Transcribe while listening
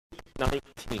19.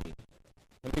 How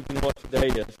many of you know what today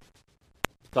is?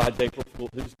 Besides April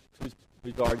Fool's.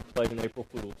 Who's already played an April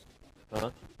Fool's? Huh?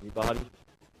 Anybody?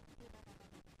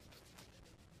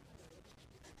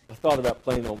 I thought about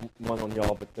playing one on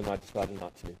y'all, but then I decided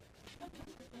not to.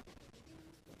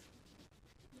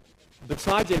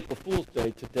 Besides April Fool's Day,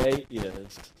 today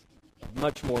is a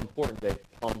much more important day,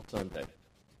 Palm Sunday.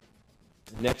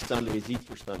 Next Sunday is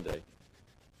Easter Sunday.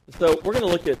 So we're going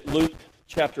to look at Luke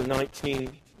chapter 19,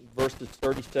 verses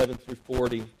 37 through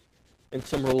 40, and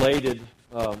some related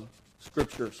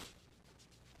scriptures.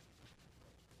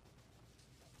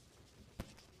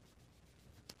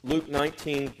 Luke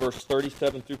 19, verse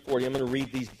 37 through 40. I'm going to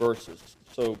read these verses.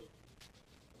 So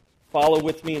follow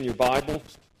with me in your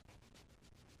Bibles.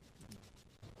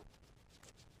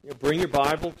 Bring your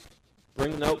Bibles.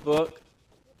 Bring a notebook.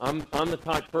 I'm the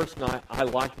type of person I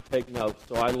like to take notes,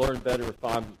 so I learn better if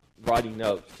I'm writing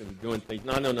notes and doing things.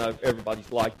 And I know not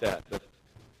everybody's like that, but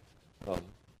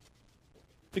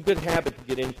it's a good habit to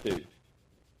get into.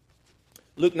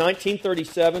 Luke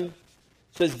 19:37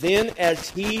 says, "Then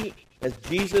as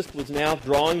Jesus was now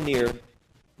drawing near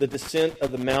the descent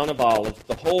of the Mount of Olives,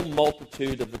 the whole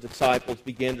multitude of the disciples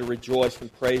began to rejoice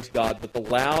and praise God with a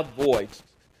loud voice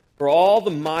for all the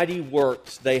mighty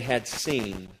works they had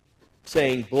seen,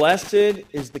 saying, 'Blessed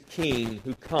is the King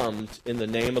who comes in the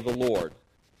name of the Lord.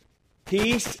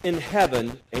 Peace in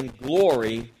heaven and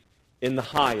glory in the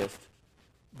highest.'"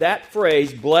 That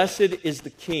phrase, "Blessed is the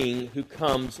King who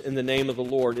comes in the name of the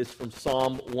Lord," is from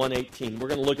Psalm 118. We're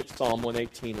going to look at Psalm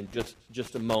 118 in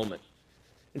just a moment.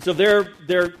 And so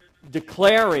they're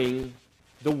declaring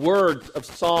the words of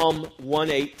Psalm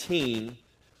 118,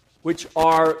 which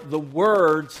are the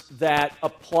words that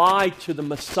apply to the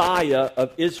Messiah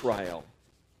of Israel.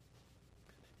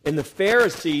 And the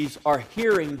Pharisees are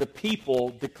hearing the people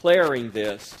declaring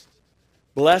this.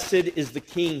 "Blessed is the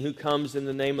King who comes in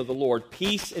the name of the Lord.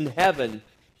 Peace in heaven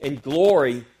and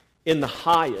glory in the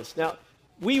highest." Now,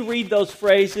 we read those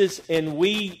phrases and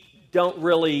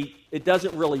it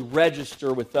doesn't really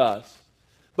register with us.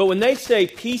 But when they say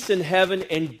peace in heaven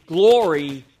and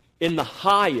glory in the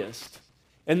highest,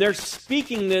 and they're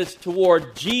speaking this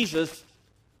toward Jesus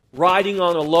riding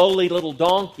on a lowly little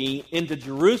donkey into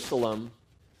Jerusalem,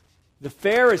 the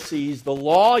Pharisees, the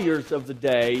lawyers of the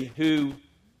day who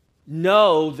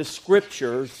know the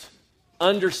Scriptures,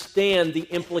 understand the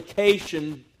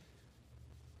implication,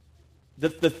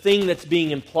 the thing that's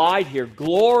being implied here.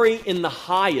 Glory in the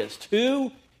highest.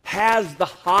 Who has the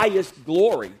highest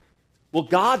glory? Well,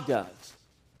 God does.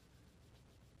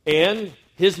 And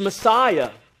His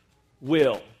Messiah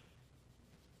will.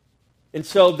 And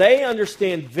so they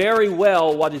understand very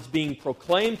well what is being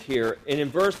proclaimed here. And in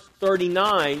verse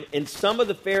 39, and some of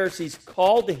the Pharisees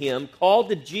called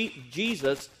to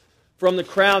Jesus from the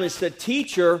crowd and said,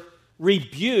 "Teacher,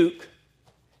 rebuke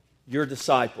your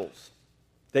disciples.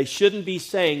 They shouldn't be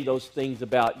saying those things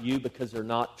about you because they're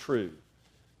not true.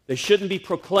 They shouldn't be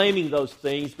proclaiming those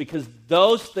things because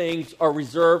those things are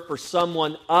reserved for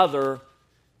someone other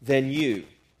than you."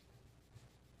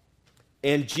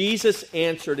 And Jesus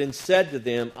answered and said to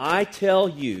them, "I tell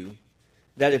you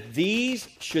that if these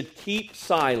should keep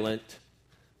silent,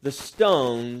 the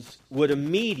stones would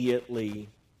immediately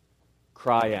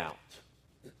cry out."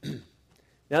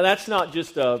 Now, that's not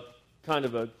just a kind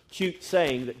of a cute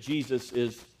saying that Jesus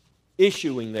is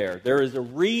issuing there. There is a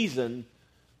reason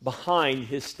behind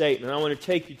his statement. I want to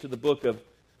take you to the book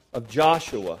of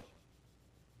Joshua.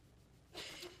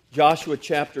 Joshua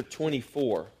chapter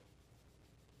 24.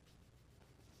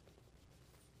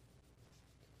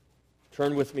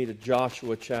 Turn with me to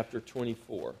Joshua chapter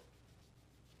 24.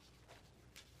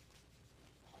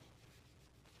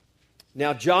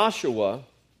 Now, Joshua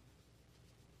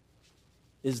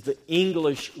is the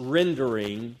English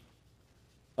rendering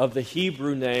of the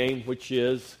Hebrew name, which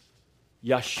is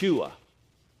Yeshua.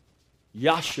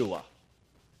 Yeshua.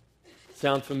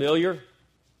 Sound familiar?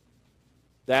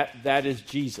 That is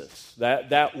Jesus.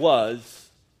 That was,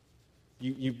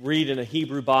 you read in a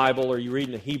Hebrew Bible or you read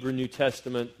in a Hebrew New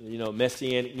Testament,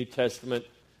 Messianic New Testament,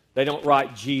 they don't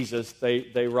write Jesus,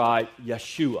 they write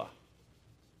Yeshua.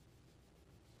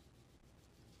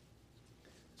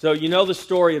 So you know the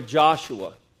story of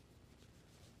Joshua.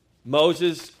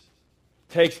 Moses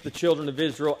takes the children of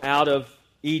Israel out of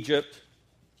Egypt.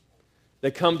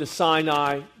 They come to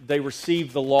Sinai. They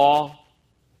receive the law.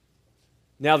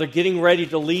 Now they're getting ready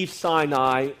to leave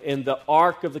Sinai, and the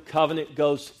Ark of the Covenant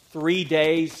goes 3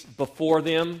 days before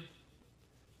them.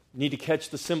 You need to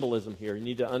catch the symbolism here. You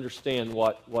need to understand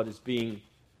what is being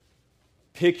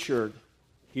pictured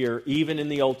here, even in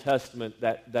the Old Testament,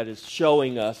 that is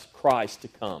showing us Christ to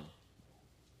come.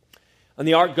 And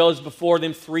the ark goes before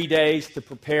them 3 days to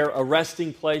prepare a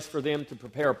resting place for them, to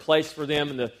prepare a place for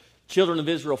them. And the children of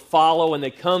Israel follow, and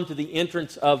they come to the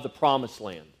entrance of the promised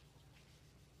land.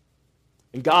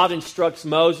 And God instructs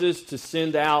Moses to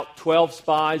send out 12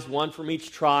 spies, one from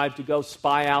each tribe, to go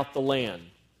spy out the land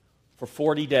for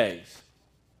 40 days.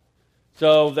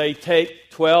 So they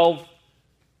take 12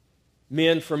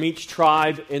 men from each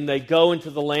tribe, and they go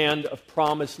into the land of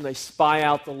promise, and they spy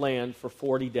out the land for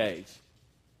 40 days.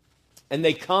 And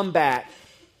they come back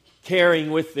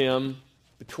carrying with them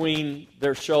between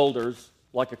their shoulders,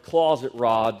 like a closet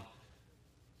rod,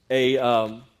 what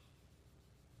do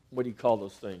you call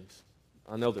those things?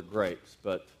 I know they're grapes,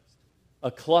 but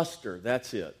a cluster,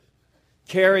 that's it.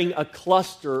 Carrying a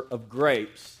cluster of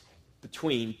grapes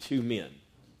between two men.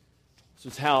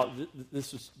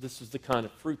 This was the kind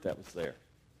of fruit that was there.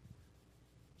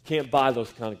 You can't buy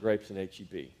those kind of grapes in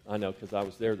H-E-B. I know, because I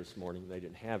was there this morning and they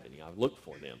didn't have any. I looked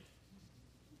for them.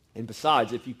 And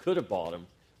besides, if you could have bought them,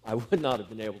 I would not have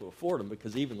been able to afford them,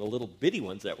 because even the little bitty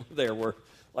ones that were there were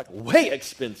like way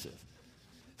expensive.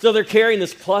 So they're carrying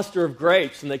this cluster of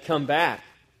grapes, and they come back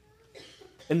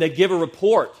and they give a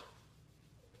report.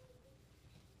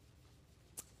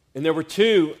 And there were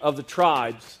two of the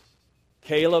tribes,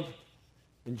 Caleb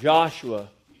and Joshua,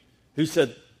 who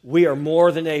said, "We are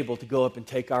more than able to go up and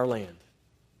take our land."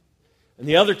 And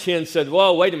the other 10 said,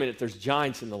 "Whoa, wait a minute, there's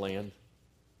giants in the land.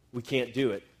 We can't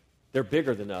do it. They're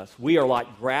bigger than us. We are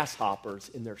like grasshoppers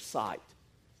in their sight.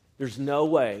 There's no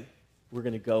way we're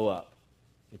going to go up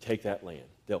and take that land.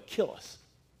 They'll kill us."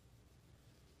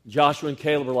 Joshua and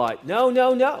Caleb are like, No.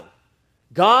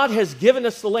 God has given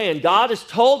us the land. God has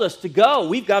told us to go.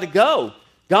 We've got to go.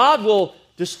 God will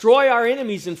destroy our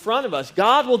enemies in front of us.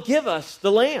 God will give us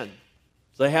the land.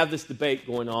 So they have this debate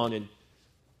going on, and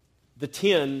the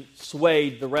 10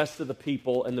 swayed the rest of the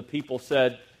people, and the people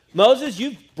said, "Moses,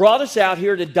 you've brought us out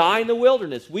here to die in the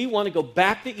wilderness. We want to go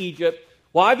back to Egypt.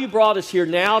 Why have you brought us here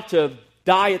now to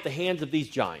die at the hands of these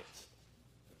giants?"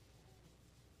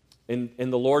 And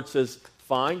the Lord says,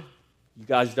 "Fine, you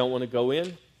guys don't want to go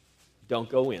in? Don't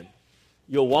go in.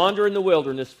 You'll wander in the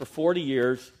wilderness for 40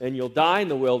 years, and you'll die in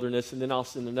the wilderness, and then I'll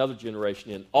send another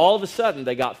generation in." All of a sudden,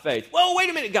 they got faith. "Whoa, wait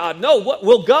a minute, God. No,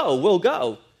 we'll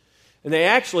go. And they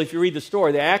actually, if you read the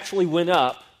story, they actually went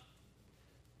up,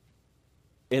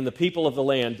 and the people of the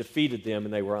land defeated them,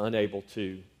 and they were unable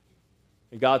to.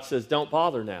 And God says, "Don't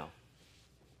bother now."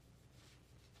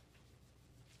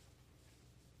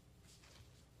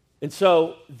 And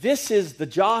so this is the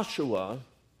Joshua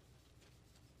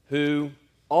who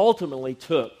ultimately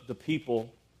took the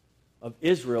people of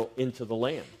Israel into the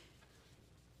land.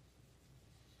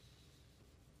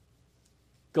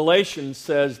 Galatians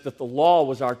says that the law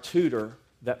was our tutor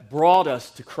that brought us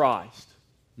to Christ.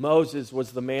 Moses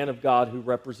was the man of God who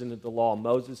represented the law.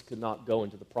 Moses could not go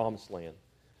into the promised land.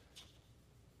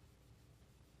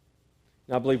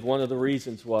 And I believe one of the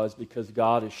reasons was because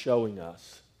God is showing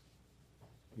us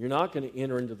you're not going to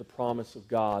enter into the promise of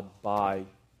God by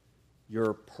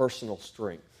your personal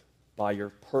strength, by your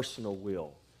personal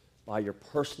will, by your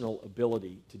personal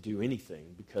ability to do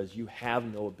anything, because you have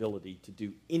no ability to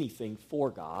do anything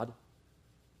for God.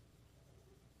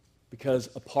 Because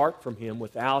apart from Him,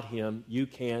 without Him, you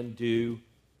can do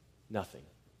nothing.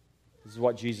 This is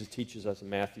what Jesus teaches us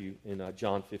in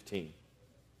John 15.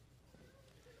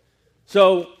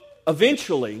 So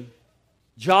eventually,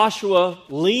 Joshua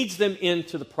leads them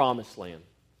into the promised land.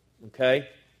 Okay?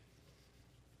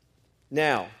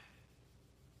 Now,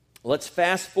 let's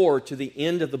fast forward to the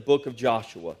end of the book of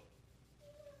Joshua.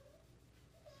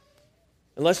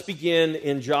 And let's begin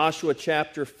in Joshua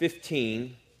chapter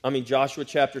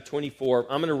 24.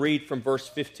 I'm going to read from verse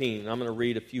 15. I'm going to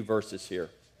read a few verses here.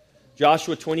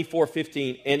 Joshua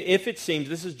 24:15. "And if it seems,"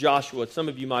 this is Joshua, some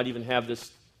of you might even have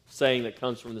this saying that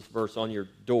comes from this verse on your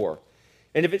door.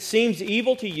 "And if it seems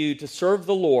evil to you to serve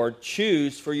the Lord,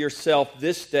 choose for yourself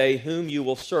this day whom you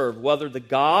will serve, whether the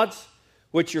gods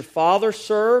which your father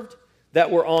served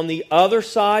that were on the other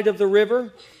side of the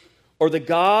river, or the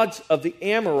gods of the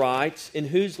Amorites in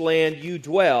whose land you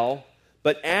dwell.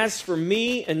 But as for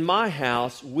me and my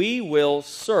house, we will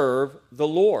serve the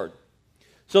Lord."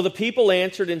 So the people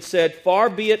answered and said, "Far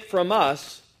be it from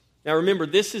us." Now remember,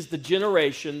 this is the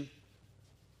generation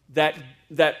that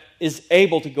is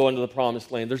able to go into the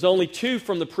promised land. There's only two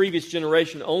from the previous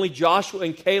generation. Only Joshua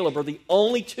and Caleb are the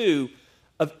only two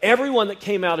of everyone that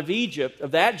came out of Egypt,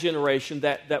 of that generation,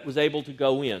 that was able to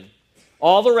go in.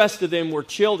 All the rest of them were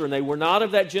children. They were not of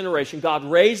that generation. God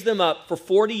raised them up for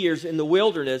 40 years in the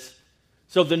wilderness.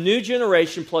 So the new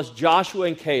generation plus Joshua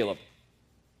and Caleb.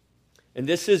 And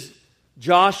this is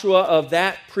Joshua of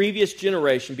that previous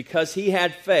generation, because he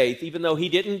had faith, even though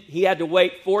he had to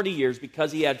wait 40 years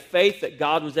because he had faith that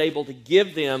God was able to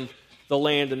give them the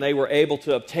land and they were able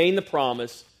to obtain the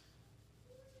promise.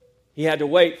 He had to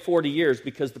wait 40 years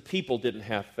because the people didn't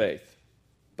have faith.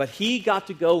 But he got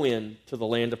to go into the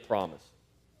land of promise.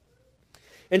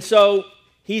 And so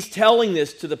he's telling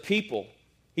this to the people.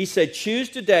 He said, "Choose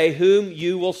today whom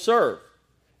you will serve.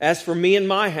 As for me and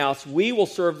my house, we will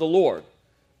serve the Lord."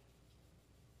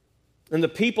 And the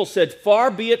people said,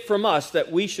 "Far be it from us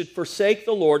that we should forsake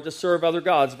the Lord to serve other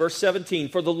gods." Verse 17,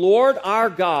 "For the Lord our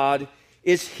God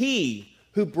is He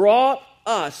who brought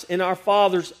us and our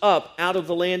fathers up out of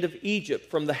the land of Egypt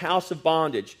from the house of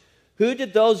bondage, who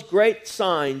did those great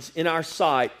signs in our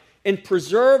sight and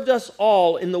preserved us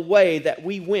all in the way that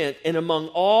we went and among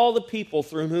all the people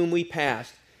through whom we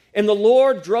passed. And the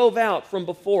Lord drove out from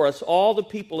before us all the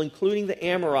people, including the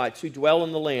Amorites who dwell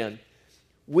in the land.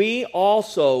 We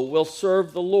also will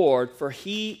serve the Lord, for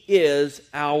He is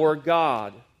our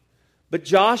God." But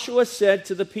Joshua said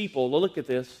to the people, look at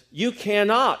this, "You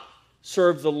cannot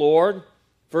serve the Lord,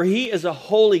 for He is a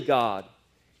holy God.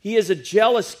 He is a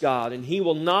jealous God, and He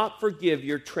will not forgive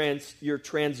your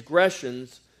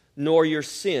transgressions nor your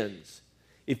sins.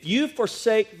 If you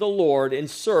forsake the Lord and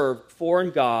serve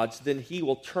foreign gods, then He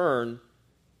will turn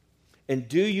and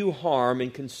do you harm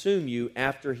and consume you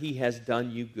after He has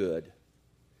done you good."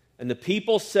 And the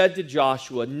people said to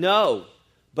Joshua, "No,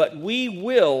 but we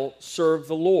will serve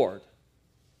the Lord."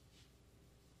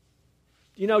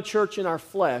 You know, church, in our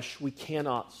flesh, we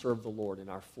cannot serve the Lord in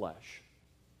our flesh.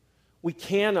 We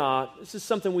cannot. This is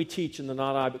something we teach in the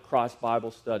Not I But Christ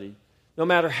Bible study. No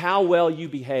matter how well you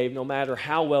behave, no matter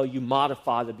how well you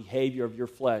modify the behavior of your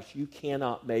flesh, you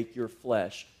cannot make your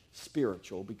flesh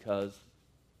spiritual, because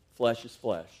flesh is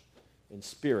flesh and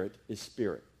spirit is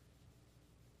spirit.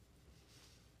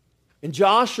 And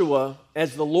Joshua,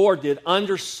 as the Lord did,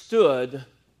 understood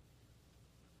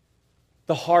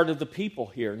the heart of the people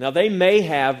here. Now, they may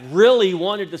have really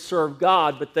wanted to serve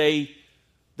God, but they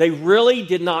really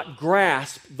did not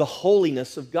grasp the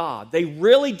holiness of God. They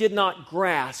really did not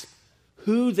grasp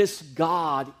who this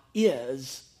God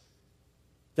is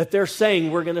that they're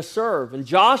saying we're going to serve. And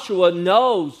Joshua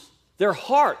knows their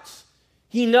hearts.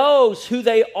 He knows who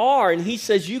they are, and he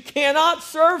says, "You cannot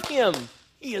serve Him.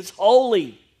 He is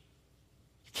holy.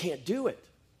 You can't do it.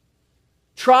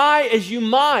 Try as you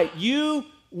might, you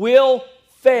will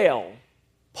fail."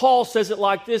 Paul says it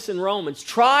like this in Romans: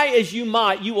 "Try as you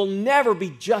might, you will never be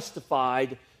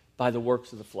justified by the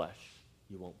works of the flesh."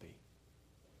 You won't be.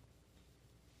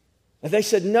 And they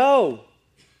said, "No,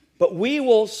 but we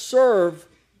will serve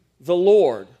the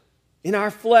Lord. In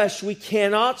our flesh, we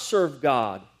cannot serve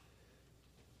God.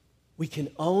 We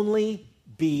can only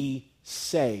be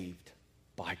saved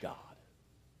by God."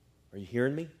 Are you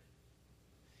hearing me?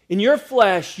 In your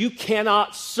flesh, you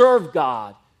cannot serve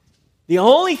God. The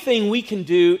only thing we can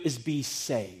do is be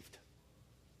saved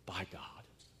by God.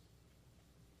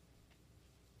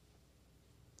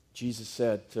 Jesus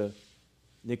said to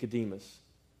Nicodemus,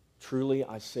 "Truly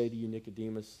I say to you,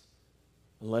 Nicodemus,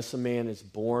 unless a man is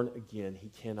born again, he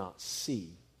cannot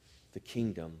see the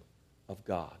kingdom of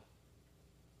God."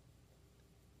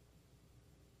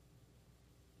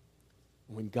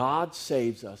 When God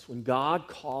saves us, when God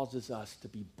causes us to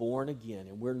be born again,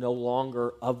 and we're no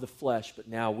longer of the flesh, but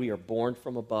now we are born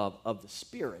from above of the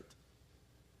Spirit,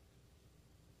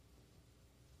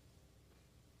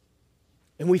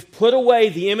 and we've put away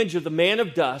the image of the man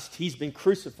of dust, he's been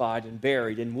crucified and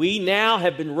buried, and we now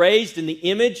have been raised in the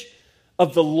image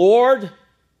of the Lord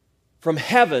from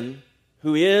heaven,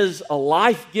 who is a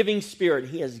life-giving Spirit.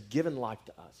 He has given life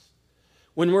to us.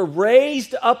 When we're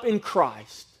raised up in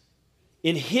Christ,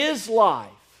 in His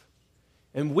life,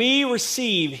 and we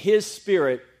receive His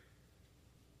Spirit,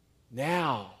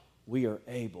 now we are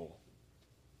able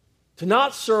to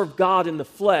not serve God in the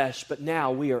flesh, but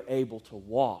now we are able to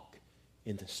walk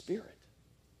in the Spirit.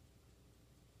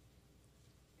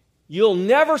 You'll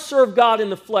never serve God in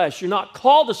the flesh. You're not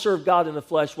called to serve God in the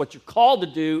flesh. What you're called to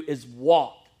do is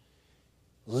walk,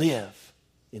 live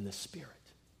in the Spirit.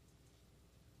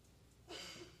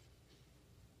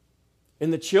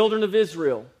 And the children of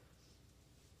Israel,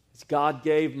 as God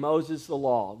gave Moses the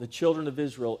law, the children of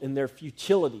Israel, in their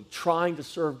futility, trying to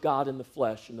serve God in the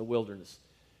flesh in the wilderness,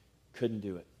 couldn't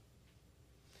do it.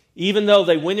 Even though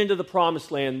they went into the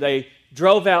promised land, they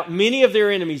drove out many of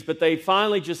their enemies, but they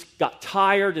finally just got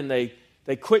tired and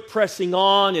they quit pressing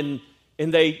on, and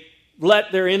they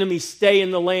let their enemies stay in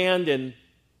the land. And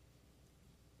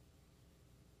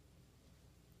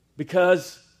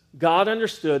because God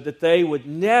understood that they would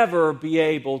never be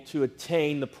able to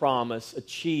attain the promise,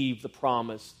 achieve the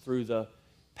promise through the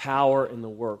power and the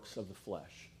works of the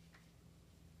flesh.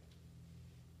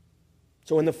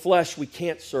 So in the flesh, we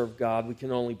can't serve God. We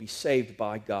can only be saved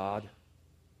by God.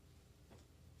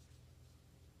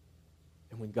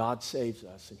 And when God saves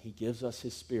us and He gives us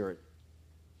His Spirit,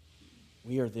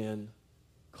 we are then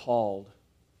called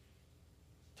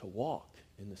to walk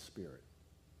in the Spirit.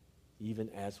 Even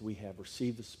as we have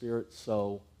received the Spirit,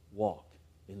 so walk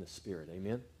in the Spirit.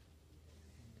 Amen?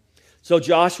 So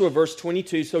Joshua, verse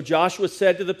 22, so Joshua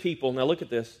said to the people, now look at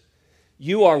this,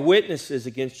 you are witnesses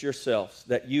against yourselves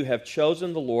that you have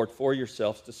chosen the Lord for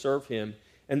yourselves to serve Him.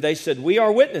 And they said, we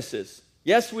are witnesses.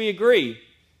 Yes, we agree.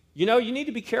 You know, you need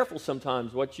to be careful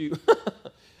sometimes what you...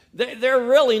 They're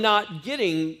really not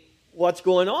getting what's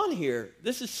going on here.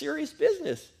 This is serious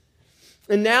business.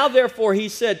 And now, therefore, he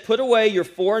said, put away your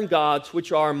foreign gods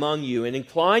which are among you, and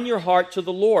incline your heart to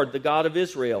the Lord, the God of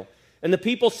Israel. And the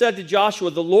people said to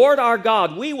Joshua, the Lord our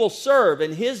God we will serve,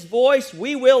 and His voice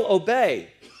we will obey.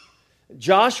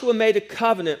 Joshua made a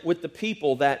covenant with the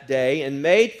people that day, and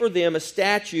made for them a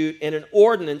statute and an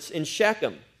ordinance in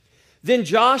Shechem. Then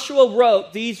Joshua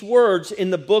wrote these words in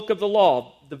the book of the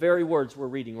law, the very words we're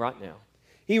reading right now.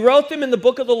 He wrote them in the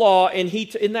book of the law, and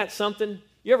isn't that something?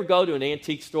 You ever go to an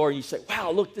antique store and you say,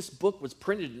 wow, look, this book was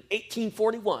printed in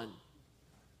 1841.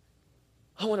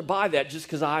 I want to buy that just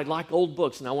because I like old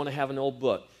books and I want to have an old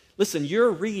book. Listen,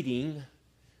 you're reading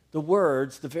the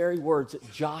words, the very words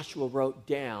that Joshua wrote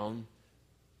down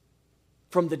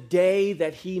from the day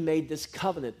that he made this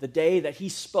covenant, the day that he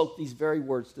spoke these very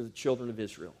words to the children of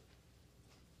Israel.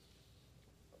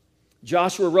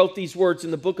 Joshua wrote these words in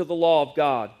the book of the law of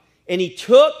God, and he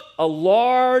took a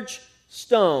large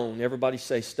stone. Everybody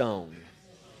say stone.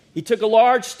 He took a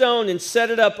large stone and set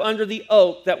it up under the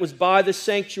oak that was by the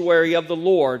sanctuary of the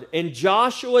Lord. And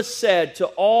Joshua said to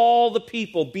all the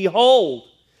people, behold,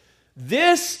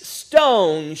 this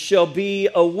stone shall be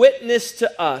a witness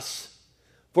to us,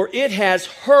 for it has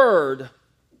heard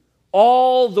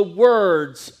all the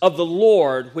words of the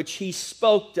Lord which He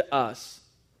spoke to us.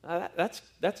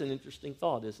 That's an interesting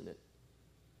thought, isn't it?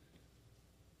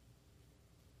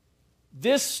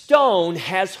 This stone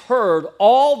has heard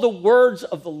all the words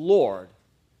of the Lord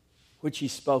which He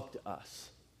spoke to us.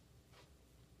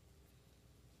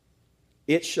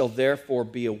 It shall therefore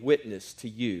be a witness to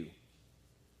you,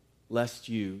 lest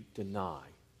you deny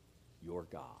your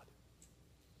God.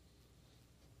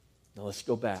 Now let's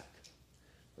go back.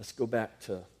 Let's go back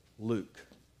to Luke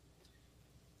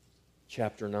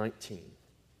chapter 19.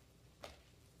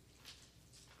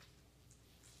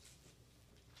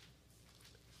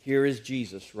 Here is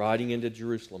Jesus riding into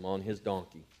Jerusalem on His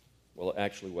donkey. Well, it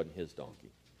actually wasn't His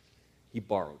donkey. He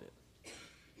borrowed it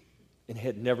and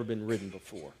had never been ridden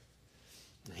before.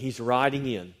 And He's riding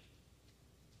in.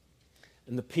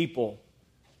 And the people,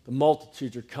 the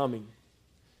multitudes are coming.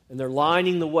 And they're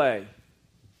lining the way.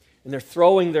 And they're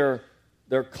throwing their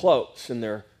cloaks and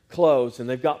their clothes. And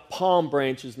they've got palm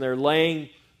branches. And they're laying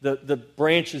the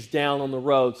branches down on the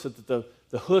road so that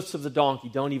the hoofs of the donkey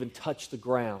don't even touch the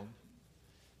ground.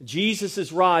 Jesus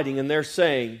is riding, and they're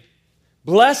saying,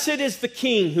 blessed is the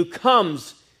King who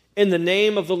comes in the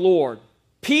name of the Lord.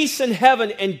 Peace in heaven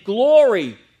and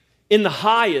glory in the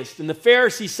highest. And the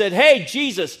Pharisees said, hey,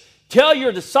 Jesus, tell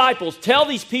your disciples, tell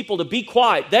these people to be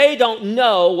quiet. They don't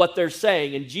know what they're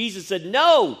saying. And Jesus said,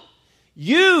 no,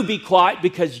 you be quiet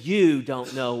because you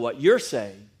don't know what you're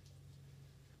saying.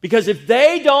 Because if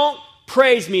they don't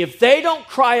praise me, if they don't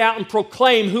cry out and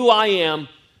proclaim who I am,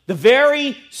 the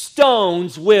very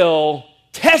stones will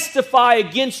testify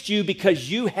against you because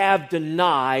you have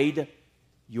denied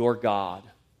your God.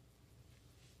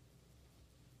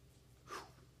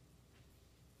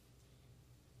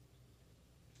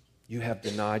 You have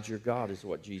denied your God is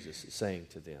what Jesus is saying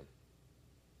to them.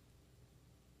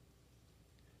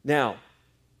 Now,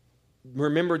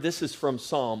 remember this is from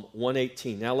Psalm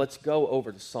 118. Now let's go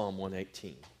over to Psalm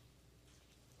 118.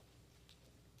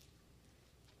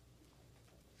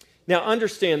 Now,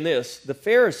 understand this. The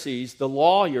Pharisees, the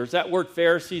lawyers, that word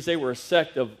Pharisees, they were a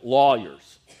sect of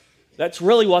lawyers. That's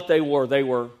really what they were. They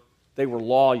were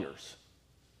lawyers.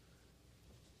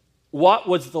 What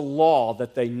was the law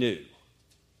that they knew?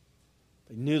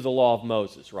 They knew the law of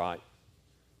Moses, right?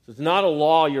 So it's not a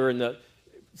lawyer in the...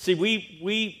 See,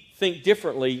 we think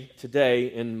differently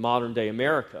today in modern-day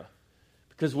America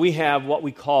because we have what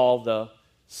we call the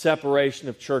separation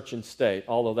of church and state,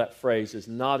 although that phrase is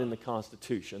not in the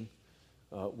Constitution.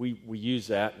 We use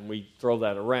that and we throw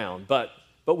that around. But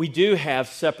we do have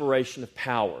separation of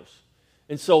powers.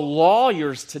 And so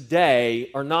lawyers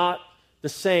today are not the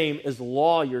same as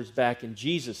lawyers back in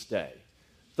Jesus' day.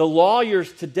 The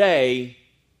lawyers today,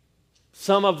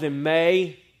 some of them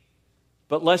may,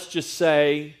 but let's just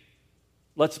say,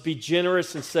 let's be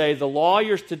generous and say the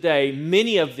lawyers today,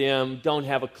 many of them don't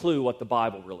have a clue what the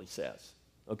Bible really says,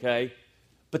 okay?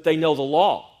 But they know the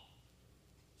law.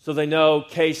 So they know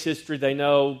case history, they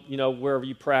know, wherever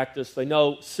you practice, they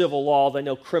know civil law, they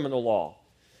know criminal law.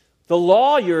 The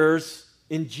lawyers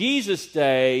in Jesus'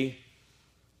 day,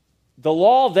 the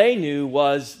law they knew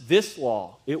was this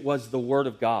law. It was the Word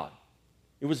of God.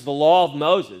 It was the law of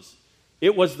Moses.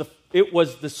 It was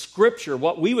the Scripture,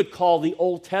 what we would call the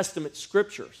Old Testament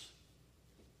Scriptures.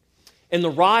 And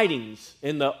the writings,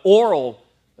 and the oral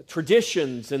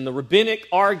traditions, and the rabbinic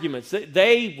arguments,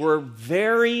 they were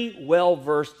very well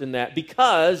versed in that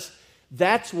because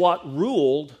that's what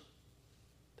ruled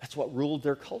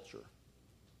their culture.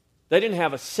 They didn't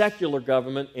have a secular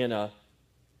government and a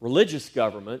religious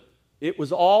government. It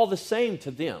was all the same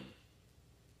to them.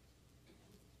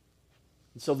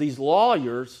 And so these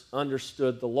lawyers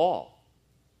understood the law.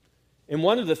 And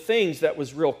one of the things that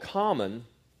was real common,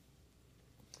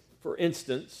 for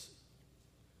instance,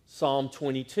 Psalm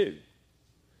 22.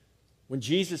 When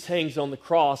Jesus hangs on the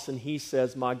cross and he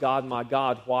says, my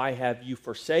God, why have you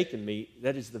forsaken me?"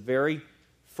 That is the very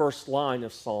first line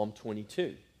of Psalm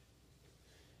 22.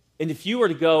 And if you were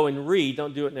to go and read,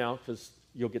 don't do it now because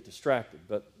you'll get distracted,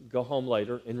 but go home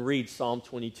later and read Psalm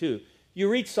 22. You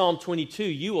read Psalm 22,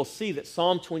 you will see that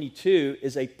Psalm 22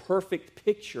 is a perfect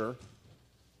picture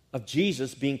of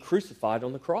Jesus being crucified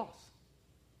on the cross.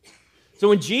 So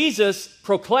when Jesus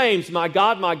proclaims, my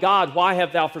God, why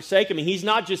have thou forsaken me?" He's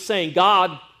not just saying,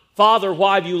 "God, Father,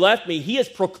 why have you left me?" He is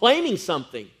proclaiming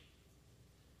something.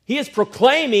 He is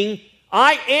proclaiming,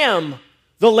 "I am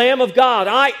the Lamb of God.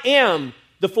 I am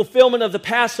the fulfillment of the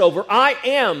Passover. I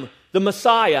am the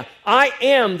Messiah. I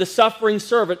am the suffering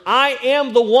servant. I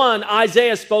am the one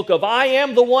Isaiah spoke of. I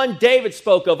am the one David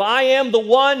spoke of. I am the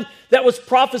one that was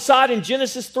prophesied in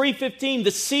Genesis 3:15,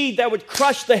 the seed that would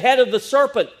crush the head of the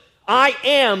serpent. I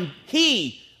am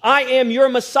He. I am your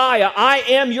Messiah. I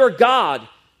am your God."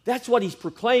 That's what he's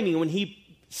proclaiming when he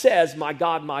says, my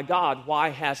God, why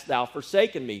hast thou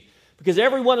forsaken me?" Because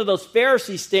every one of those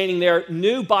Pharisees standing there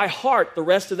knew by heart the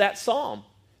rest of that psalm.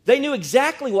 They knew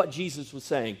exactly what Jesus was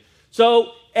saying.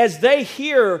 So as they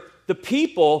hear the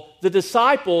people, the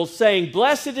disciples saying,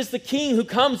 "Blessed is the King who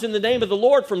comes in the name of the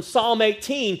Lord," from Psalm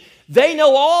 18, they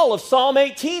know all of Psalm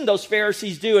 18, those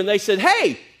Pharisees do. And they said,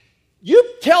 "Hey,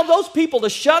 you tell those people to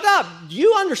shut up. Do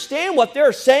you understand what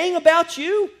they're saying about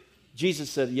you?" Jesus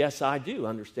said, "Yes, I do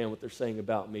understand what they're saying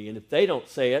about me. And if they don't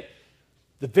say it,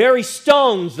 the very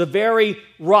stones, the very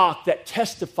rock that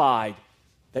testified,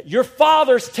 that your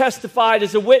fathers testified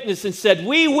as a witness and said,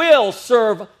 we will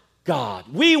serve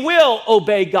God. We will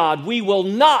obey God. We will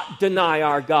not deny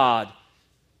our God.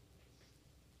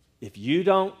 If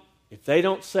they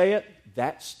don't say it,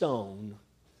 that stone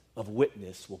of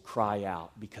witness will cry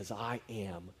out, because I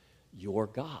am your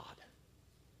God.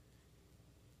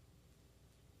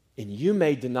 And you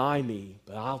may deny me,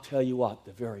 but I'll tell you what,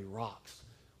 the very rocks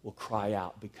will cry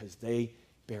out because they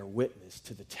bear witness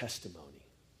to the testimony."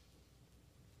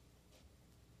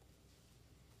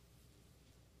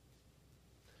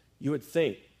 You would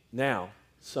think now,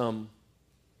 some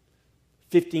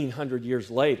 1,500 years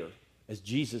later, as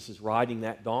Jesus is riding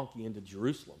that donkey into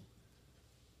Jerusalem,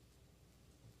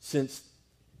 since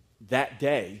that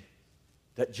day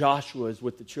that Joshua is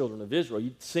with the children of Israel,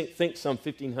 you'd think some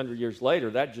 1,500 years later,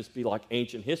 that'd just be like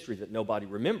ancient history that nobody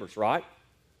remembers, right?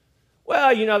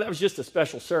 Well, that was just a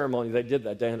special ceremony they did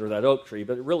that day under that oak tree,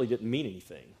 but it really didn't mean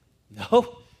anything.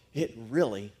 No, it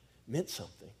really meant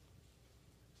something.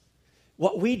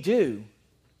 What we do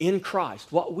in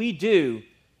Christ, what we do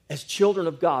as children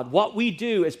of God, what we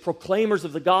do as proclaimers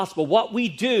of the gospel, what we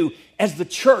do as the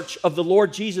church of the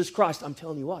Lord Jesus Christ, I'm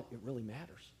telling you what, it really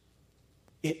matters.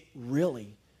 It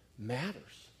really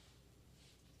matters.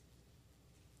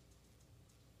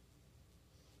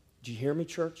 Do you hear me,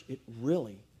 church? It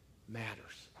really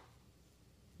matters.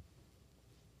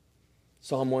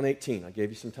 Psalm 118. I gave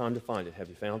you some time to find it. Have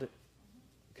you found it?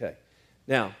 Okay.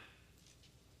 Now,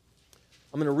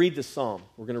 I'm going to read this psalm.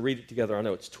 We're going to read it together. I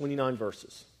know it's 29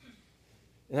 verses.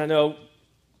 And I know,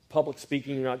 public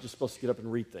speaking, you're not just supposed to get up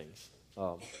and read things.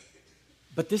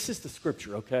 But this is the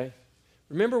scripture, okay?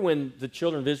 Remember when the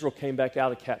children of Israel came back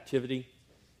out of captivity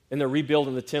and they're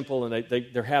rebuilding the temple and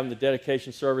they're having the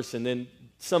dedication service, and then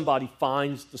somebody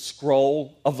finds the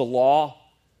scroll of the law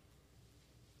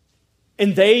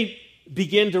and they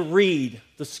begin to read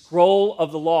the scroll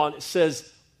of the law, and it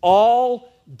says,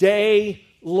 all day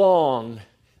long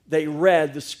they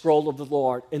read the scroll of the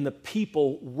Lord, and the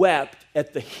people wept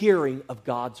at the hearing of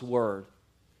God's word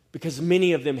because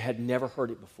many of them had never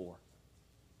heard it before.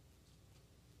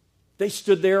 They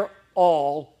stood there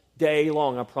all day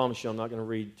long. I promise you, I'm not going to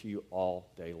read to you all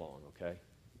day long, okay?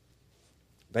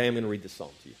 But I am going to read the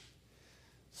psalm to you.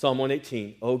 Psalm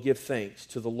 118, oh, give thanks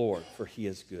to the Lord, for he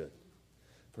is good,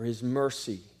 for his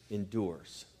mercy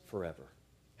endures forever.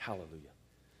 Hallelujah.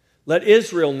 Let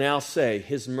Israel now say,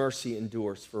 his mercy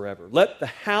endures forever. Let the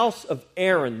house of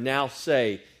Aaron now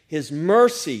say, his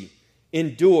mercy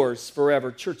endures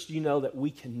forever. Church, do you know that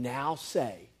we can now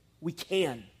say, we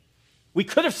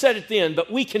could have said it then,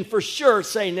 but we can for sure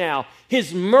say now,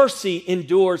 his mercy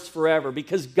endures forever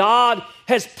because God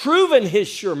has proven his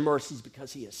sure mercies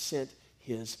because he has sent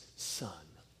his Son.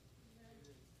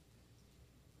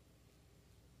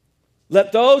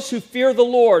 Let those who fear the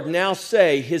Lord now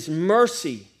say, his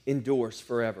mercy endures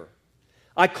forever.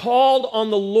 I called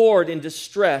on the Lord in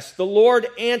distress. The Lord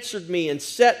answered me and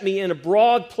set me in a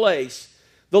broad place.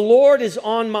 The Lord is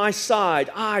on my side.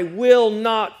 I will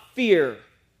not fear.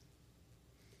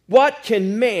 What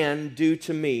can man do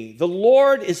to me? The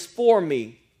Lord is for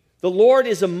me. The Lord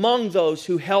is among those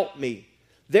who help me.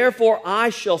 Therefore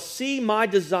I shall see my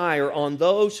desire on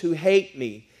those who hate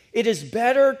me. It is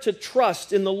better to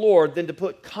trust in the Lord than to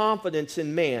put confidence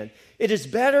in man. It is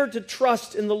better to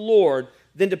trust in the Lord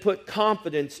than to put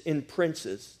confidence in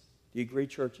princes. Do you agree,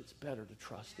 church? It's better to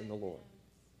trust in the Lord.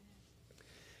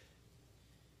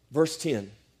 Verse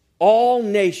 10, all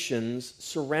nations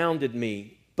surrounded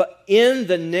me, but in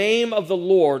the name of the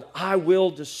Lord I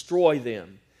will destroy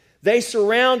them. They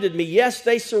surrounded me. Yes,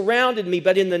 they surrounded me,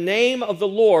 but in the name of the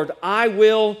Lord I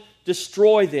will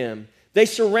destroy them. They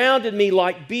surrounded me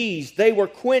like bees. They were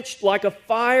quenched like a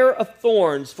fire of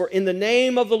thorns. For in the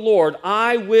name of the Lord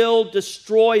I will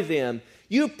destroy them.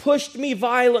 You pushed me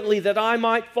violently that I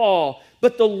might fall,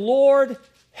 but the Lord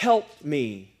helped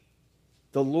me.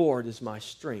 The Lord is my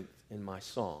strength and my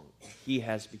song. He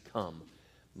has become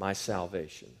my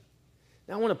salvation.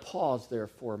 Now I want to pause there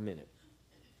for a minute.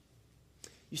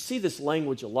 You see this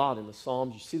language a lot in the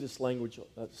Psalms. You see this language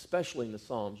especially in the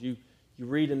Psalms. You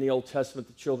read in the Old Testament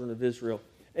the children of Israel.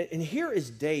 And here is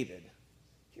David.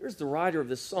 Here's the writer of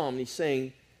this psalm. And he's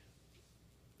saying,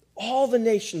 all the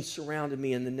nations surrounded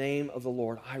me in the name of the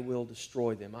Lord. I will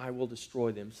destroy them. I will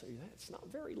destroy them. Say, that's not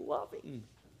very loving.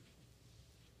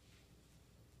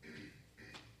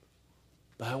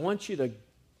 But I want you to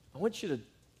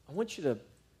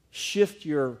shift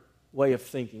your way of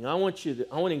thinking. I want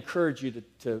to encourage you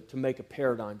to make a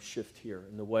paradigm shift here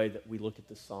in the way that we look at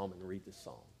this psalm and read this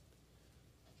psalm.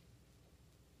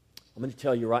 I'm going to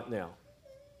tell you right now,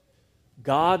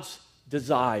 God's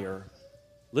desire,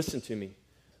 listen to me,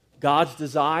 God's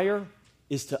desire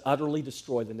is to utterly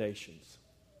destroy the nations.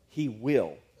 He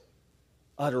will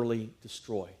utterly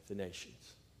destroy the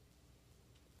nations.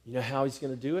 You know how he's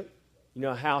going to do it? You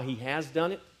know how he has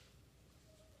done it?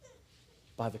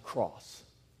 By the cross.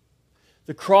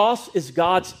 The cross is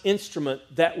God's instrument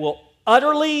that will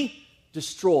utterly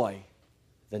destroy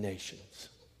the nations.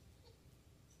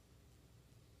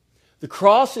 The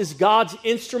cross is God's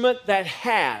instrument that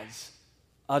has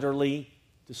utterly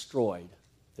destroyed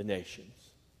the nations.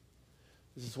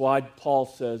 This is why Paul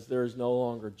says there is no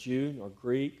longer Jew nor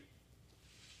Greek,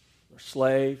 nor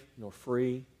slave nor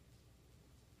free.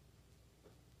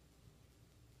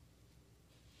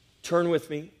 Turn with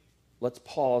me. Let's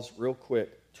pause real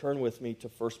quick. Turn with me to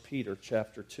 1 Peter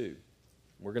chapter 2.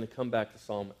 We're going to come back to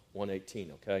Psalm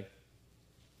 118, okay?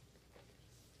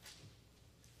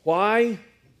 Why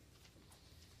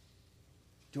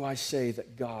do I say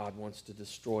that God wants to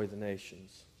destroy the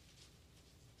nations?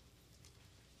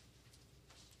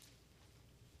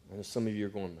 I know some of you are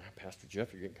going, Pastor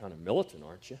Jeff, you're getting kind of militant,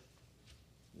 aren't you?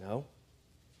 No.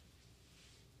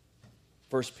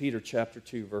 1 Peter chapter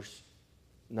 2, verse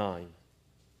 9.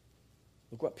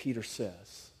 Look what Peter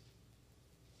says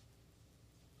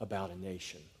about a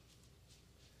nation.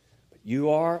 But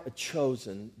you are a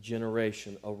chosen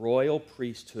generation, a royal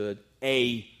priesthood,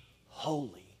 a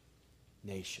holy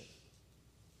nation.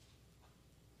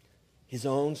 His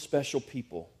own special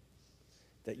people,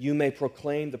 that you may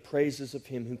proclaim the praises of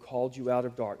him who called you out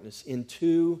of darkness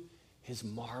into his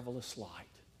marvelous light.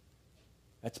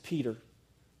 That's Peter.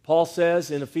 Paul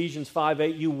says in Ephesians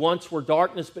 5:8, you once were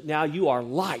darkness, but now you are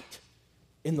light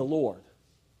in the Lord.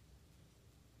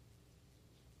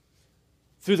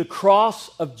 Through the cross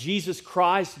of Jesus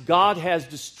Christ, God has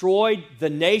destroyed the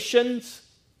nations,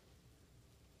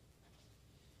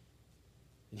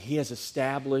 and he has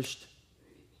established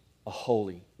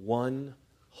one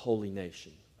holy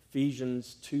nation.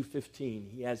 Ephesians 2:15,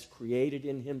 he has created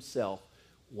in himself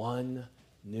one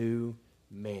new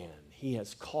man. He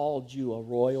has called you a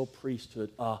royal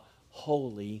priesthood, a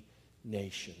holy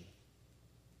nation.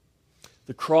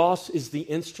 The cross is the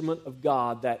instrument of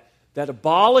God that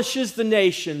abolishes the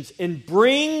nations and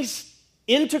brings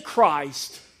into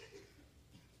Christ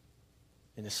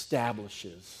and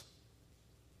establishes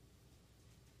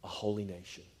a holy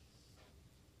nation.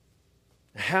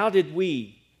 How did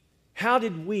we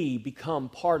become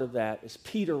part of that, as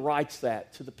Peter writes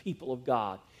that to the people of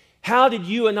God? How did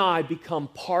you and I become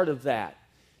part of that?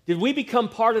 Did we become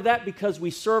part of that because we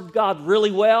served God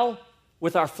really well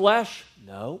with our flesh?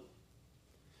 No.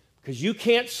 Because you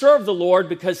can't serve the Lord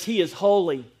because He is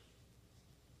holy.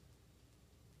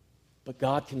 But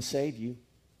God can save you.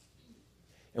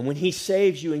 And when He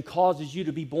saves you and causes you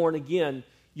to be born again,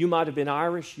 you might have been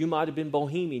Irish, you might have been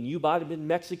Bohemian, you might have been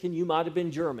Mexican, you might have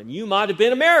been German, you might have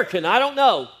been American, I don't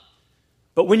know.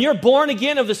 But when you're born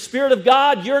again of the Spirit of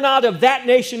God, you're not of that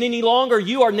nation any longer.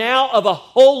 You are now of a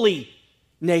holy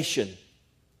nation.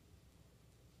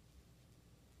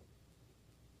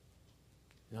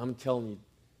 And I'm telling you,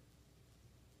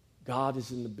 God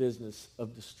is in the business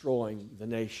of destroying the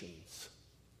nations.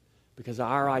 Because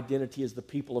our identity as the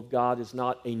people of God is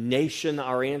not a nation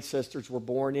our ancestors were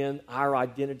born in. Our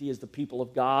identity as the people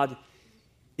of God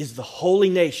is the holy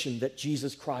nation that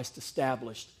Jesus Christ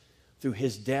established through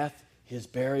His death, His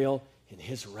burial, and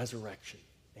His resurrection.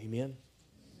 Amen?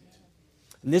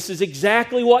 And this is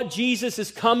exactly what Jesus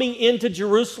is coming into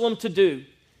Jerusalem to do.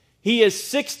 He is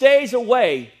 6 days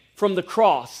away from the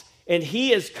cross, and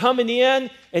He is coming in,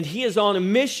 and He is on a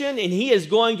mission, and He is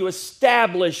going to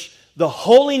establish the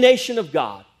holy nation of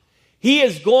God. He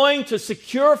is going to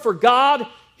secure for God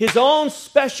His own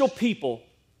special people,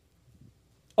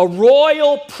 a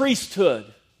royal priesthood,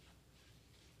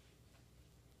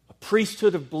 a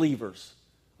priesthood of believers,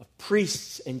 of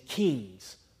priests and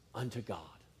kings unto God.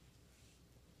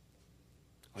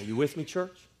 Are you with me,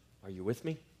 church? Are you with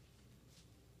me?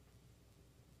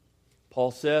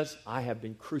 Paul says, I have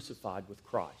been crucified with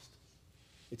Christ.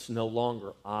 It's no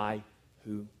longer I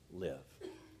who live.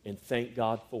 And thank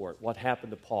God for it. What happened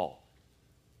to Paul?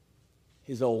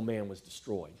 His old man was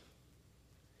destroyed.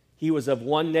 He was of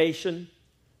one nation.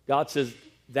 God says,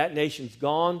 that nation's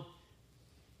gone.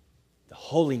 The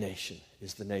holy nation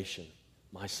is the nation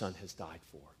my son has died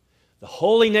for. The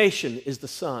holy nation is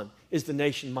the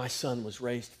nation my son was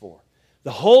raised for.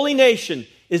 The holy nation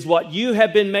is what you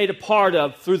have been made a part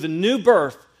of through the new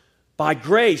birth by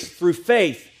grace through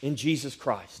faith in Jesus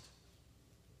Christ.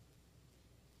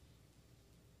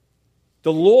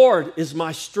 The Lord is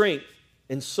my strength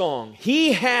and song.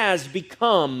 He has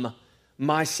become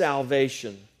my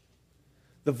salvation.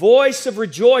 The voice of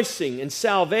rejoicing and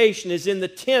salvation is in the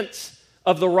tents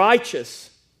of the righteous.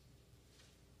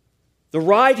 The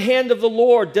right hand of the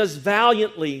Lord does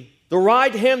valiantly. The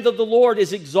right hand of the Lord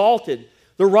is exalted.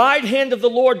 The right hand of the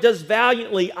Lord does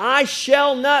valiantly. I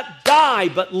shall not die,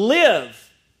 but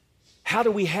live. How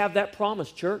do we have that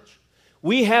promise, church?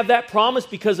 We have that promise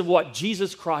because of what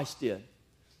Jesus Christ did.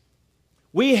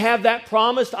 We have that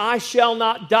promise, I shall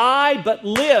not die, but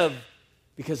live,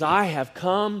 because I have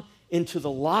come into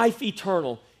the life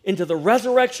eternal, into the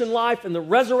resurrection life and the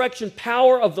resurrection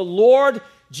power of the Lord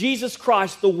Jesus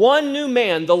Christ, the one new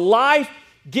man, the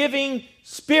life-giving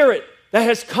Spirit that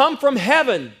has come from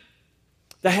heaven,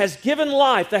 that has given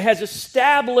life, that has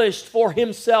established for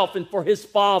Himself and for His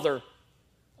Father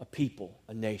a people,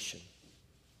 a nation,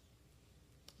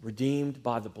 redeemed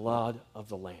by the blood of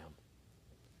the Lamb.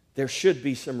 There should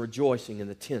be some rejoicing in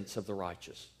the tents of the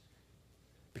righteous.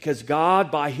 Because God,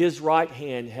 by His right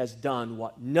hand, has done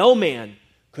what no man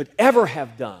could ever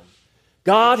have done.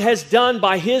 God has done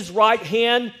by His right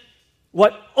hand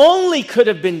what only could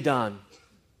have been done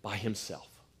by Himself.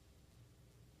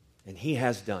 And He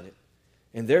has done it.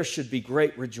 And there should be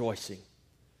great rejoicing.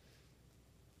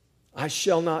 I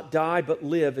shall not die, but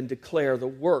live and declare the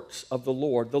works of the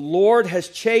Lord. The Lord has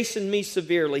chastened me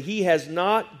severely. He has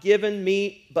not given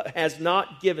me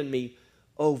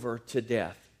over to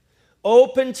death.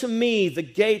 Open to me the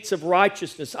gates of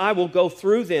righteousness. I will go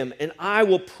through them, and I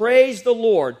will praise the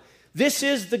Lord. This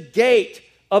is the gate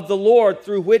of the Lord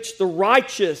through which the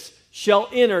righteous shall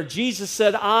enter. Jesus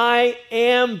said, I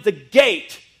am the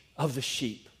gate of the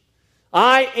sheep.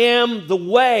 I am the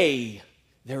way.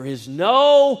 There is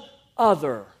no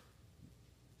other.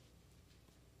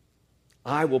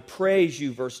 I will praise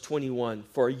you, verse 21,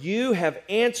 for you have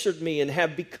answered me and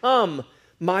have become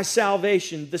my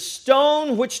salvation. The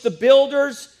stone which the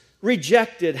builders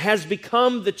rejected has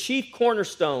become the chief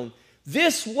cornerstone.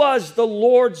 This was the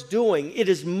Lord's doing. It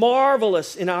is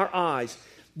marvelous in our eyes.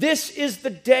 This is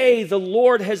the day the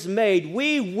Lord has made.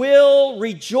 We will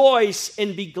rejoice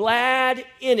and be glad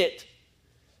in it.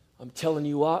 I'm telling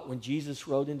you what, when Jesus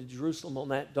rode into Jerusalem on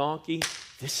that donkey,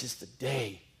 this is the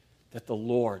day that the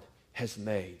Lord has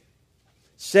made.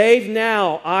 Save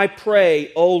now, I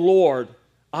pray, O Lord,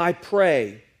 I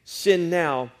pray. Send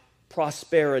now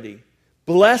prosperity.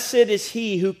 Blessed is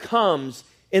he who comes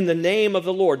in the name of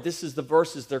the Lord. This is the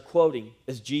verses they're quoting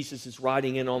as Jesus is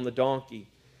riding in on the donkey.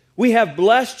 We have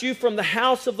blessed you from the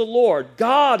house of the Lord.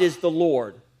 God is the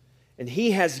Lord, and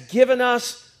he has given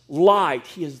us light.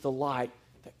 He is the light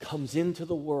that comes into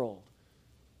the world.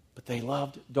 But they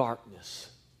loved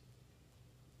darkness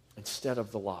instead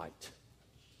of the light.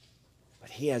 But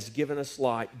he has given us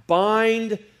light.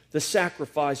 Bind the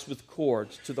sacrifice with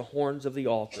cords to the horns of the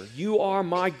altar. You are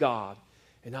my God,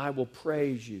 and I will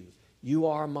praise you. You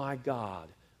are my God,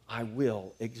 I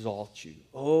will exalt you.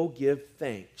 Oh, give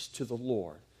thanks to the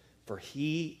Lord, for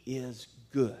he is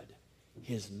good.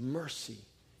 His mercy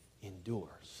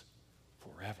endures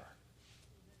forever.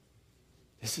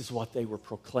 This is what they were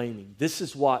proclaiming. This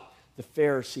is what the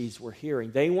Pharisees were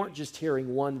hearing. They weren't just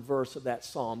hearing one verse of that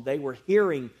psalm. They were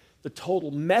hearing the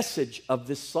total message of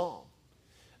this psalm.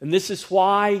 And this is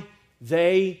why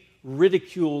they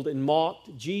ridiculed and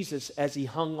mocked Jesus as he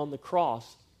hung on the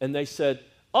cross. And they said,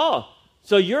 oh,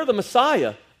 so you're the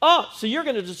Messiah. Oh, so you're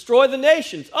going to destroy the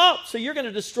nations. Oh, so you're going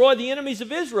to destroy the enemies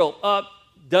of Israel.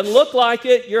 Doesn't look like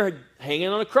it. You're hanging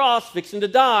on a cross, fixing to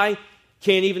die.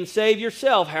 Can't even save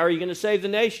yourself. How are you going to save the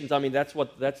nations? I mean, that's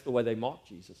the way they mocked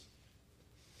Jesus.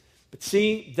 But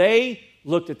see, they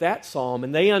looked at that psalm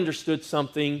and they understood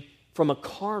something from a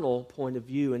carnal point of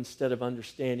view instead of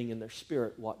understanding in their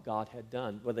spirit what God had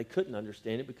done. Well, they couldn't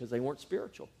understand it because they weren't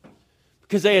spiritual.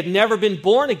 Because they had never been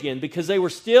born again. Because they were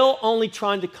still only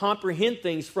trying to comprehend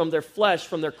things from their flesh,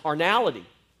 from their carnality.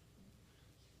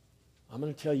 I'm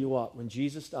going to tell you what, when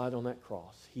Jesus died on that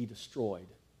cross, he destroyed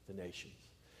the nations.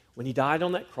 When he died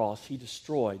on that cross, he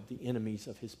destroyed the enemies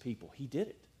of his people. He did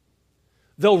it.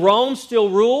 Though Rome still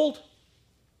ruled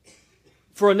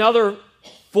for another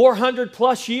 400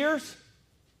 plus years,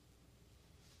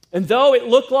 and though it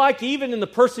looked like even in the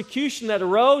persecution that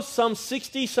arose some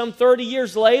 60, some 30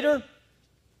 years later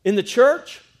in the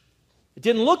church, it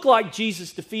didn't look like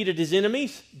Jesus defeated his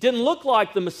enemies. It didn't look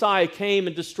like the Messiah came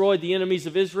and destroyed the enemies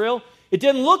of Israel. It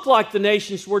didn't look like the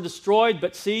nations were destroyed,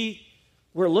 but see,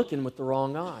 we're looking with the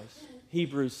wrong eyes.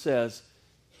 Hebrews says,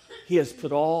 he has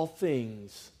put all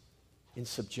things in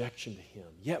subjection to him.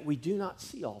 Yet we do not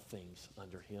see all things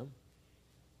under him.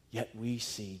 Yet we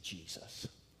see Jesus.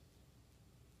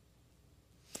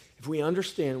 If we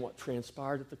understand what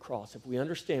transpired at the cross, if we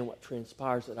understand what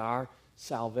transpires at our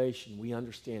salvation, we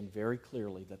understand very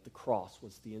clearly that the cross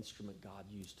was the instrument God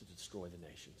used to destroy the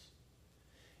nations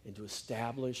and to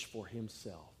establish for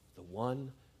himself the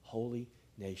one holy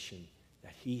nation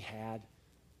that he had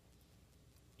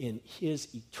in his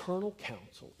eternal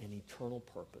counsel and eternal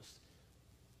purpose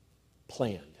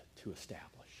planned to establish.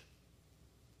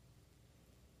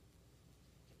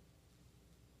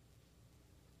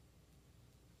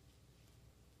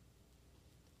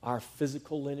 Our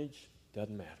physical lineage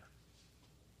doesn't matter.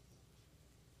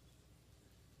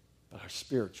 But our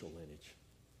spiritual lineage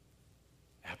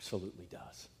absolutely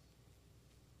does.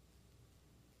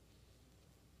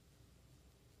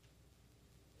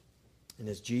 And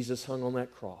as Jesus hung on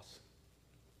that cross,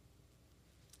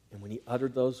 and when he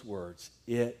uttered those words,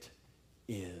 it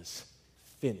is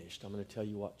finished. I'm going to tell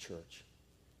you what, church,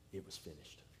 it was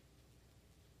finished.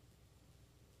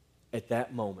 At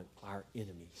that moment, our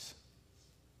enemies,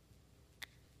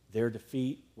 their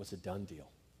defeat was a done deal.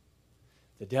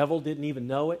 The devil didn't even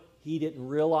know it. He didn't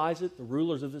realize it. The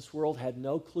rulers of this world had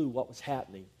no clue what was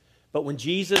happening. But when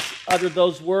Jesus uttered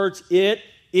those words, it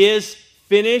is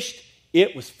finished,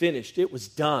 it was finished. It was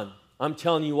done. I'm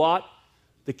telling you what,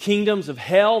 the kingdoms of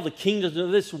hell, the kingdoms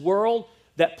of this world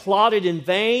that plotted in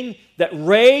vain, that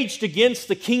raged against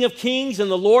the King of Kings and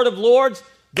the Lord of Lords,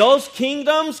 those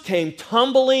kingdoms came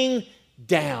tumbling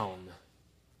down.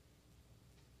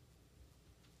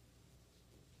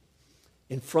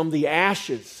 And from the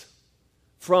ashes,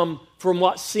 from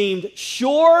what seemed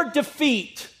sure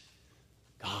defeat,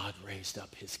 God raised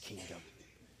up his kingdom.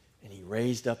 And he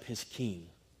raised up his king.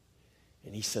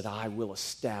 And he said, I will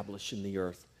establish in the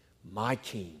earth my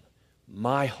king,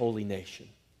 my holy nation.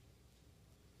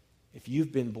 If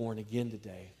you've been born again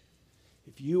today,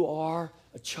 if you are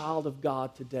a child of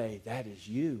God today, that is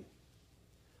you.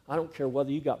 I don't care whether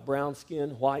you got brown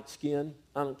skin, white skin.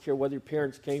 I don't care whether your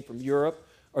parents came from Europe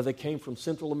or they came from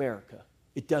Central America.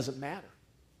 It doesn't matter.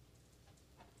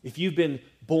 If you've been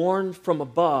born from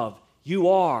above, you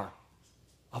are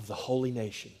of the holy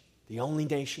nation, the only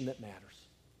nation that matters.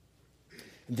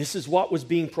 And this is what was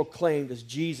being proclaimed as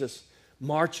Jesus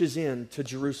marches into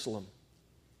Jerusalem.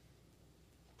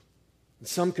 And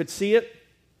some could see it,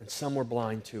 and some were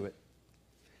blind to it.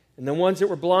 And the ones that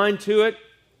were blind to it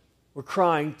were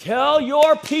crying, "Tell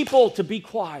your people to be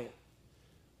quiet."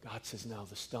 God says, "No,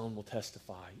 the stone will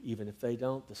testify. Even if they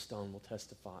don't, the stone will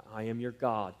testify. I am your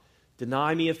God.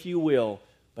 Deny me if you will,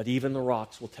 but even the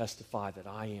rocks will testify that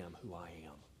I am who I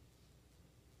am."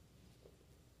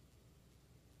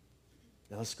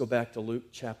 Now let's go back to Luke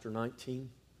chapter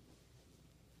 19.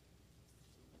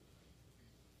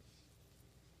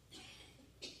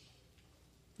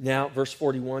 Now, verse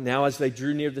 41, now as they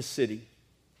drew near the city,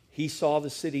 he saw the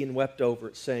city and wept over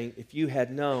it, saying, "If you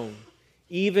had known,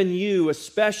 even you,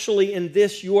 especially in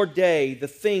this your day, the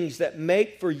things that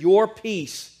make for your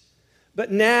peace,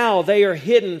 but now they are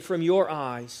hidden from your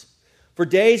eyes. For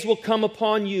days will come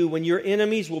upon you when your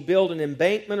enemies will build an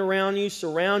embankment around you,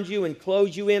 surround you, and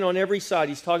close you in on every side."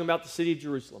 He's talking about the city of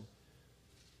Jerusalem.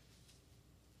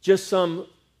 Just some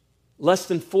less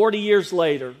than 40 years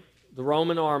later, the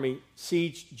Roman army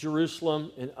sieged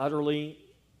Jerusalem and utterly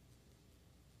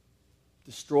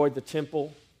destroyed the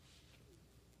temple,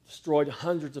 destroyed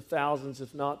hundreds of thousands,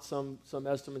 if not some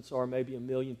estimates are maybe 1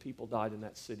 million people died in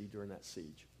that city during that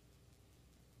siege.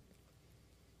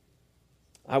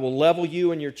 "I will level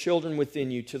you and your children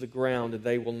within you to the ground, and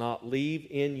they will not leave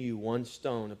in you one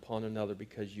stone upon another,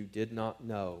 because you did not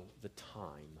know the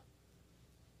time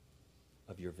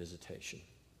of your visitation."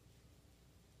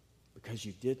 Because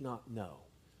you did not know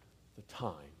the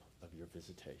time of your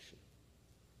visitation.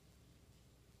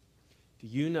 Do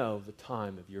you know the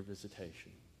time of your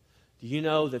visitation? Do you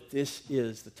know that this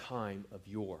is the time of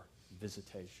your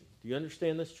visitation? Do you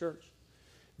understand this, church?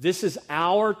 This is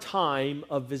our time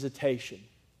of visitation.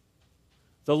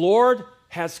 The Lord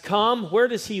has come. Where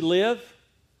does He live?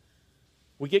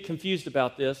 We get confused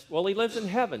about this. Well, He lives in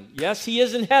heaven. Yes, He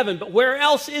is in heaven, but where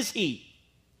else is He?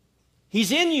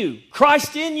 He's in you.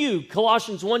 Christ in you.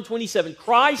 Colossians 1:27.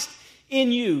 Christ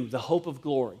in you, the hope of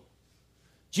glory.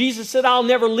 Jesus said, "I'll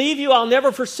never leave you. I'll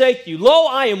never forsake you. Lo,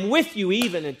 I am with you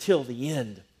even until the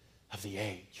end of the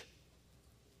age."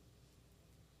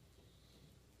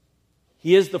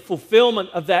 He is the fulfillment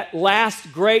of that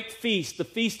last great feast, the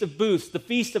Feast of Booths, the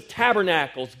Feast of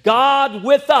Tabernacles. God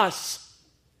with us.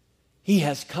 He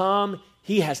has come,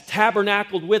 He has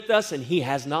tabernacled with us, and He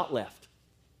has not left.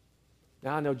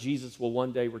 Now, I know Jesus will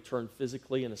one day return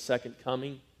physically in a second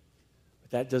coming, but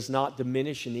that does not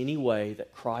diminish in any way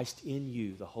that Christ in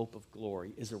you, the hope of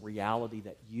glory, is a reality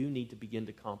that you need to begin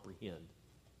to comprehend.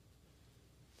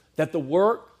 That the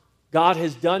work God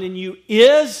has done in you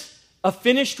is a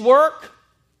finished work,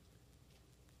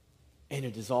 and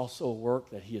it is also a work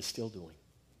that He is still doing.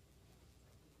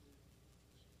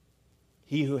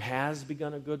 He who has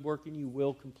begun a good work in you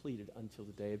will complete it until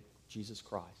the day of Jesus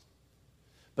Christ.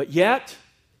 But yet,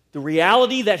 the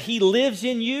reality that He lives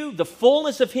in you, the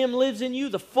fullness of Him lives in you,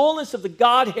 the fullness of the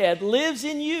Godhead lives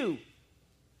in you.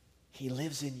 He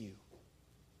lives in you.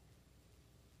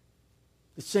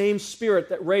 The same Spirit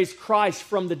that raised Christ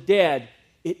from the dead,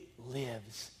 it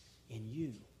lives in you.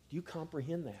 Do you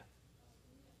comprehend that?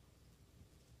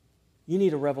 You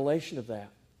need a revelation of that.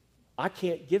 I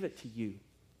can't give it to you,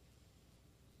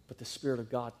 but the Spirit of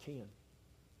God can.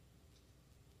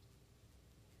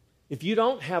 If you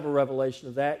don't have a revelation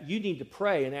of that, you need to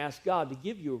pray and ask God to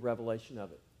give you a revelation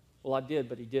of it. Well, I did,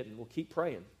 but He didn't. Well, keep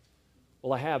praying.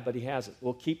 Well, I have, but He hasn't.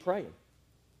 Well, keep praying.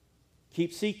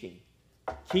 Keep seeking.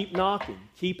 Keep knocking.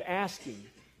 Keep asking.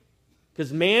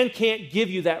 Because man can't give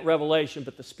you that revelation,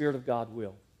 but the Spirit of God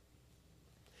will.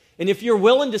 And if you're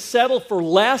willing to settle for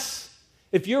less,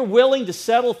 if you're willing to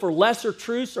settle for lesser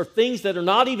truths or things that are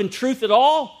not even truth at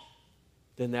all,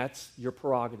 then that's your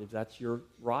prerogative. That's your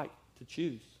right to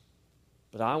choose.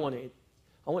 But I want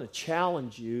to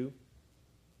challenge you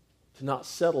to not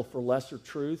settle for lesser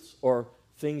truths or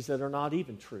things that are not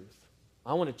even truth.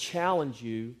 I want to challenge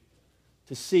you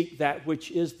to seek that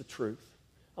which is the truth.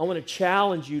 I want to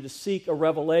challenge you to seek a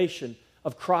revelation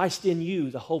of Christ in you,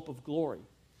 the hope of glory.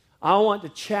 I want to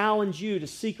challenge you to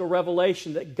seek a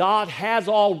revelation that God has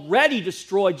already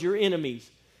destroyed your enemies,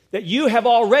 that you have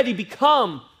already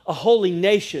become a holy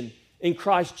nation in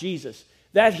Christ Jesus,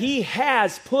 that He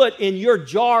has put in your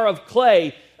jar of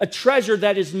clay a treasure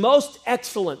that is most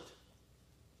excellent.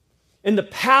 And the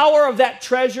power of that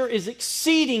treasure is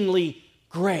exceedingly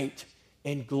great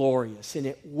and glorious. And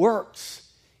it works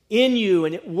in you,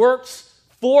 and it works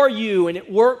for you, and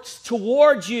it works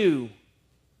towards you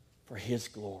for His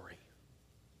glory.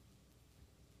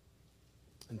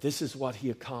 And this is what He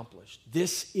accomplished.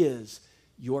 This is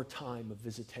your time of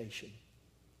visitation.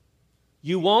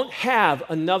 You won't have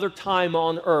another time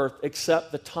on earth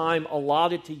except the time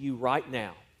allotted to you right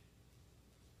now.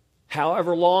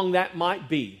 However long that might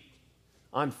be.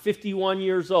 I'm 51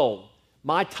 years old.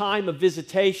 My time of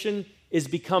visitation is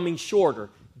becoming shorter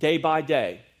day by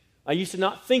day. I used to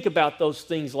not think about those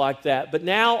things like that, but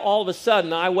now all of a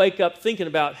sudden I wake up thinking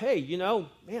about, hey, you know,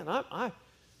 man, I've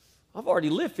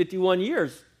already lived 51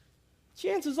 years.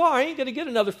 Chances are I ain't going to get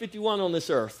another 51 on this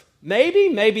earth. Maybe,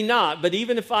 maybe not, but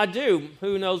even if I do,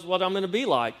 who knows what I'm going to be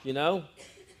like, you know?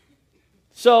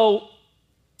 So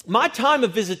my time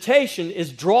of visitation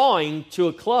is drawing to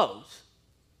a close.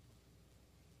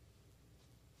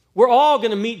 We're all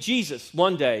going to meet Jesus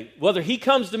one day, whether he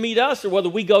comes to meet us or whether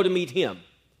we go to meet him.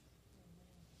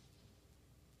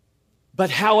 But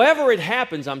however it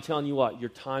happens, I'm telling you what, your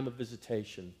time of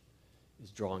visitation is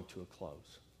drawing to a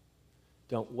close.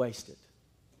 Don't waste it.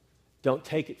 Don't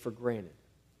take it for granted.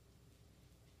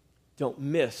 Don't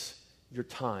miss your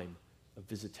time of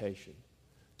visitation.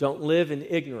 Don't live in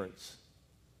ignorance.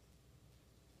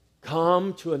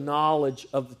 Come to a knowledge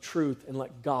of the truth and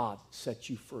let God set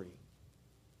you free.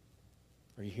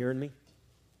 Are you hearing me?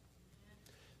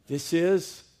 This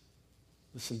is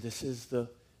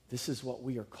what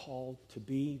we are called to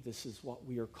be. This is what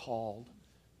we are called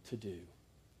to do.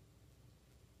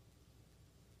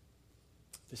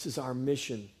 This is our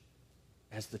mission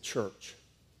as the church.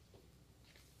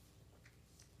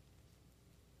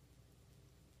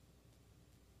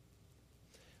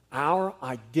 Our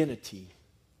identity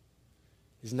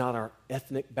is not our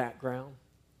ethnic background.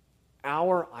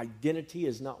 Our identity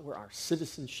is not where our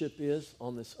citizenship is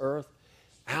on this earth.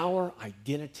 Our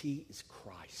identity is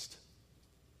Christ.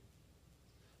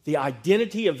 The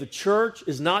identity of the church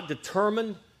is not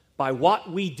determined by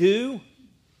what we do.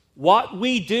 What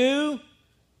we do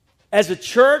as a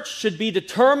church should be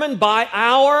determined by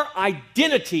our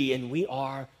identity, and we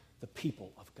are the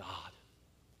people of God.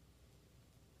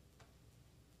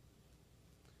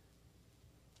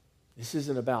 This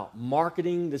isn't about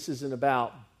marketing. This isn't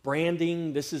about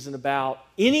branding. This isn't about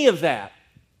any of that.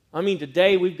 I mean,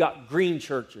 today we've got green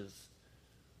churches.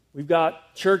 We've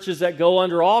got churches that go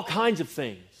under all kinds of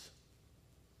things.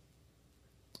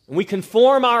 And we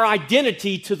conform our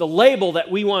identity to the label that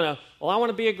we want to, well, I want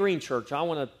to be a green church. I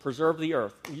want to preserve the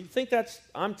earth. You think that's,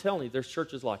 I'm telling you, there's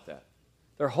churches like that.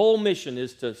 Their whole mission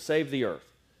is to save the earth.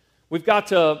 We've got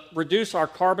to reduce our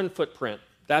carbon footprint.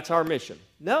 That's our mission.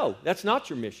 No, that's not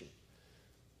your mission.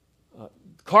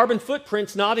 Carbon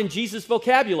footprint's not in Jesus'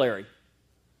 vocabulary.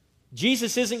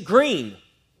 Jesus isn't green.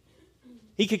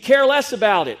 He could care less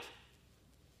about it.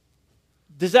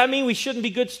 Does that mean we shouldn't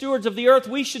be good stewards of the earth?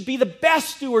 We should be the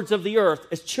best stewards of the earth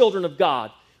as children of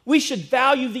God. We should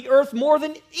value the earth more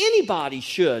than anybody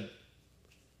should.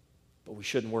 But we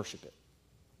shouldn't worship it.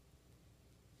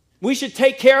 We should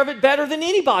take care of it better than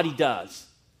anybody does.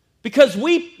 Because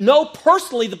we know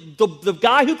personally the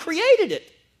guy who created it.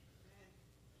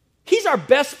 He's our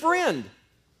best friend.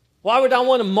 Why would I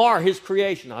want to mar his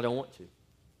creation? I don't want to.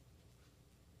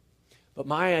 But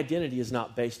my identity is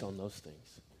not based on those things.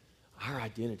 Our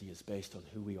identity is based on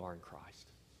who we are in Christ.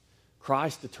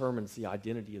 Christ determines the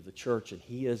identity of the church, and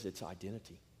he is its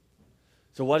identity.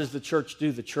 So what does the church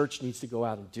do? The church needs to go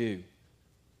out and do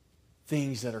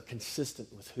things that are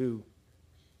consistent with who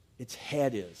its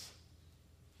head is.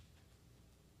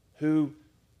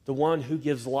 The one who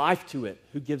gives life to it,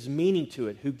 who gives meaning to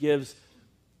it, who gives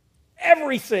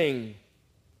everything.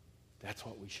 That's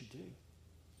what we should do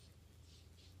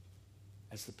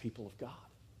as the people of God.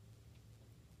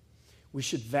 We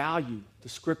should value the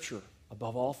Scripture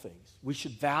above all things. We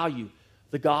should value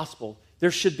the gospel.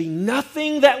 There should be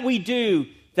nothing that we do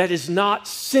that is not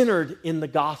centered in the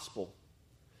gospel.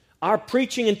 Our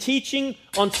preaching and teaching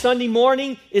on Sunday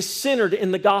morning is centered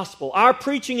in the gospel. Our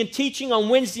preaching and teaching on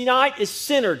Wednesday night is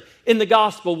centered in the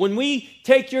gospel. When we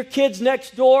take your kids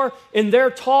next door and they're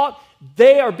taught,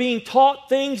 they are being taught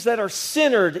things that are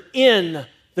centered in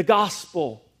the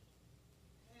gospel.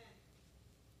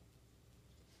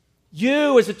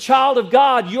 You, as a child of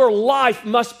God, your life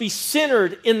must be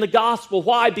centered in the gospel.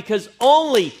 Why? Because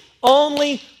only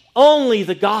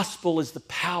the gospel is the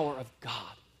power of God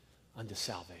unto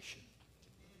salvation.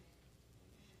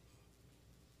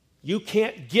 You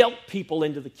can't guilt people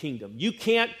into the kingdom. You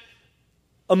can't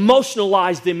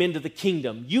emotionalize them into the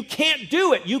kingdom. You can't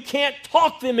do it. You can't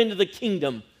talk them into the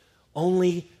kingdom.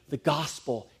 Only the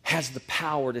gospel has the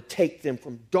power to take them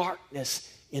from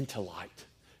darkness into light,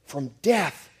 from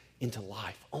death into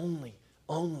life. Only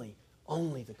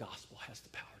the gospel has the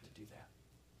power to do that.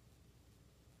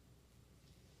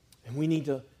 And we need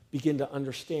to begin to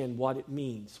understand what it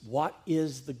means. What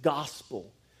is the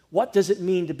gospel? What does it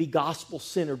mean to be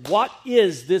gospel-centered? What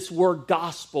is this word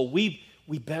gospel? We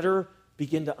better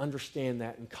begin to understand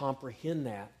that and comprehend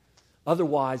that.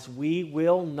 Otherwise, we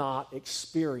will not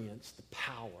experience the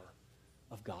power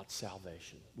of God's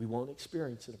salvation. We won't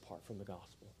experience it apart from the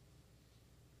gospel.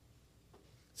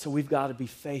 So we've got to be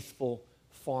faithful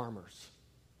farmers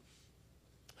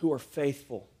who are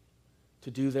faithful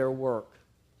to do their work,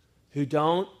 who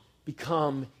don't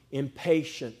become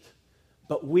impatient.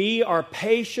 But we are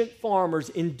patient farmers,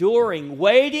 enduring,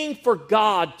 waiting for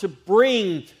God to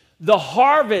bring the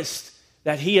harvest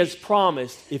that He has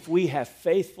promised if we have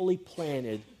faithfully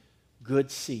planted good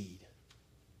seed.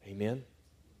 Amen?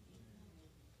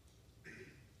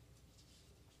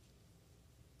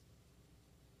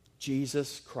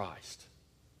 Jesus Christ,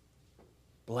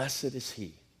 blessed is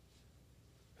He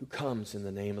who comes in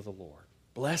the name of the Lord.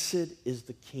 Blessed is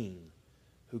the King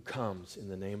who comes in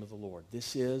the name of the Lord.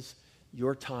 This is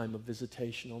your time of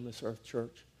visitation on this earth,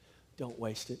 church. Don't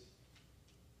waste it.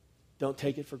 Don't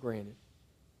take it for granted.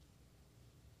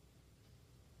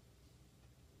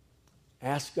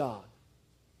 Ask God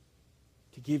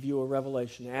to give you a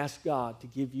revelation. Ask God to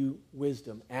give you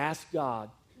wisdom. Ask God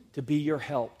to be your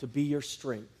help, to be your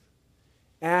strength.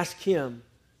 Ask Him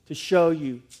to show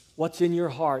you what's in your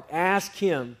heart. Ask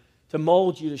Him to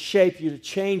mold you, to shape you, to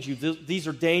change you. These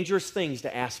are dangerous things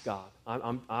to ask God.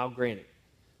 I'll grant it.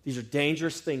 These are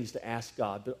dangerous things to ask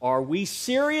God. But are we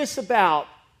serious about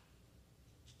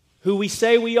who we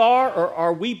say we are, or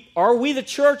are we the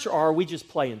church, or are we just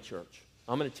playing church?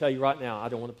 I'm going to tell you right now, I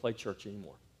don't want to play church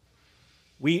anymore.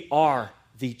 We are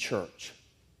the church.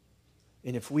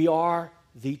 And if we are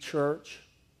the church,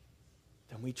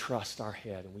 then we trust our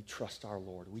head and we trust our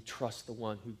Lord. We trust the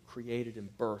one who created and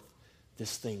birthed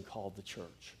this thing called the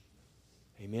church.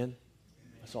 Amen?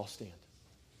 Let's all stand.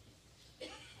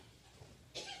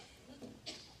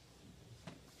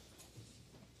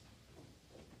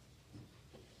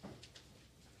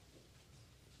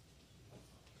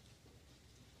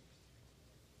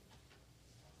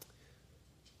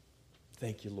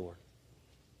 Thank you, Lord.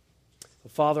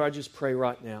 Well, Father, I just pray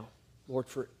right now, Lord,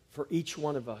 for each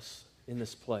one of us in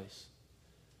this place.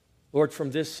 Lord, from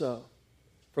this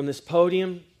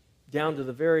podium down to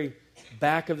the very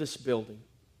back of this building,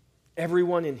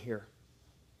 everyone in here.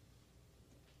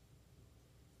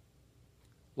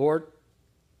 Lord,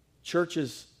 church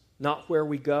is not where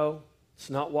we go. It's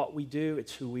not what we do.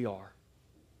 It's who we are.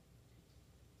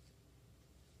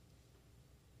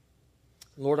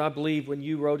 Lord, I believe when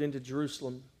you rode into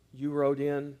Jerusalem, you rode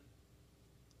in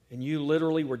and you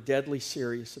literally were deadly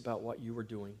serious about what you were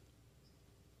doing.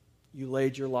 You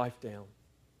laid your life down.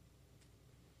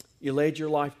 You laid your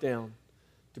life down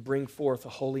to bring forth a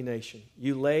holy nation.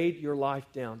 You laid your life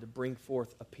down to bring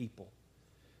forth a people.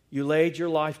 You laid your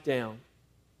life down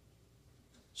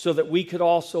so that we could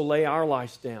also lay our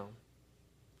lives down,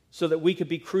 so that we could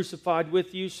be crucified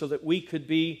with you, so that we could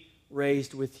be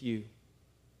raised with you.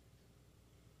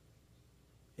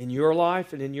 In your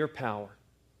life and in your power.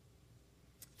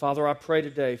 Father, I pray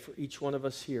today for each one of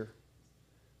us here.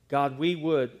 God, we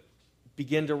would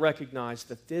begin to recognize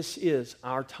that this is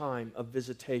our time of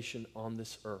visitation on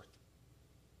this earth.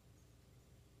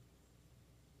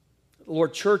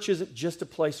 Lord, church isn't just a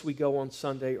place we go on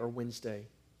Sunday or Wednesday.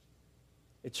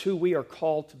 It's who we are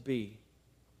called to be.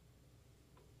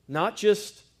 Not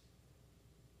just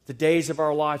the days of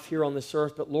our life here on this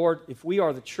earth, but Lord, if we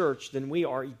are the church, then we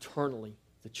are eternally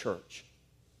the church.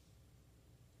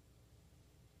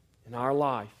 In our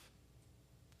life,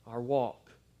 our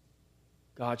walk,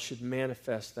 God should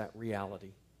manifest that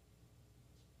reality.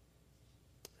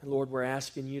 And Lord, we're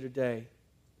asking you today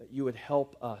that you would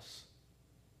help us.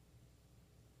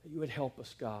 That you would help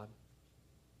us, God.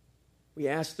 We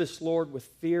ask this, Lord, with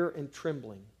fear and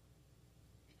trembling.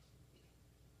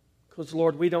 Because,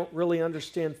 Lord, we don't really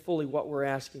understand fully what we're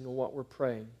asking or what we're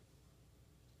praying.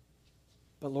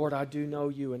 But Lord, I do know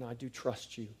you and I do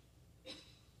trust you.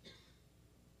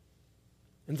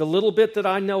 And the little bit that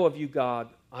I know of you, God,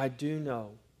 I do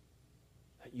know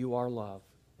that you are love.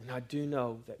 And I do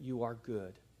know that you are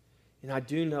good. And I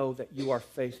do know that you are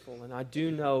faithful. And I do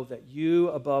know that you,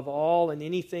 above all and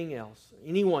anything else,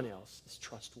 anyone else, is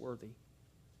trustworthy.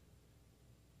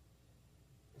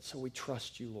 And so we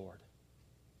trust you, Lord.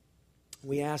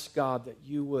 We ask, God, that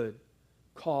you would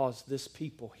cause this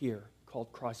people here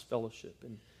called Christ Fellowship,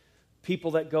 and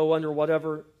people that go under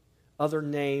whatever other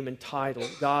name and title,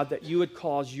 God, that you would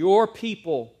cause your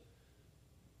people,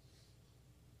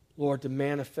 Lord, to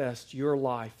manifest your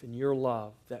life and your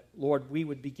love, that, Lord, we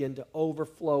would begin to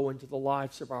overflow into the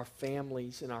lives of our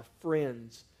families and our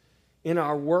friends in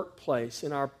our workplace,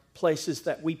 in our places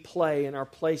that we play, in our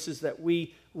places that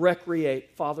we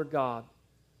recreate, Father God,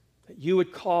 that you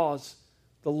would cause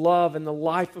the love and the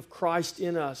life of Christ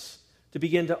in us to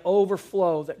begin to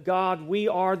overflow, that God, we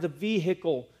are the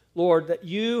vehicle, Lord, that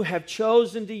you have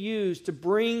chosen to use to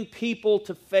bring people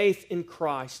to faith in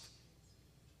Christ.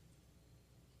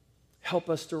 Help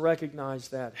us to recognize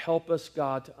that. Help us,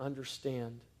 God, to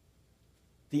understand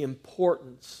the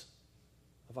importance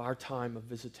of our time of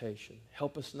visitation.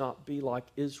 Help us not be like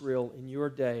Israel in your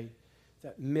day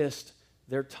that missed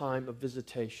their time of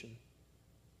visitation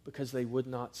because they would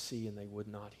not see and they would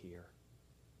not hear.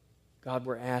 God,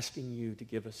 we're asking you to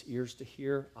give us ears to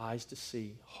hear, eyes to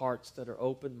see, hearts that are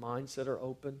open, minds that are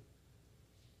open,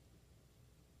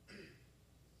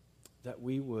 that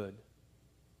we would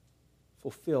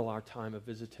fulfill our time of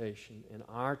visitation, and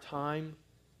our time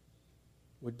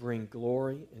would bring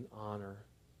glory and honor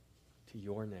to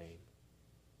your name.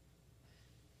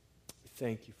 We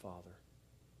thank you, Father.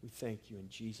 We thank you in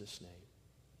Jesus' name.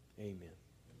 Amen.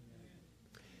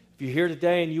 If you're here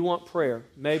today and you want prayer,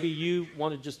 maybe you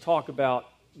want to just talk about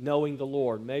knowing the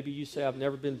Lord. Maybe you say, I've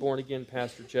never been born again,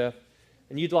 Pastor Jeff,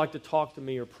 and you'd like to talk to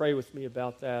me or pray with me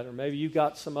about that, or maybe you've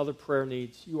got some other prayer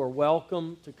needs. You are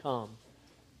welcome to come.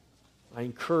 I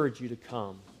encourage you to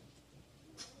come.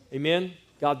 Amen.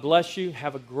 God bless you.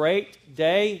 Have a great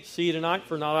day. See you tonight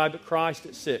for Not I But Christ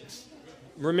at 6.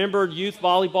 Remember, youth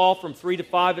volleyball from 3 to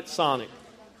 5 at Sonic.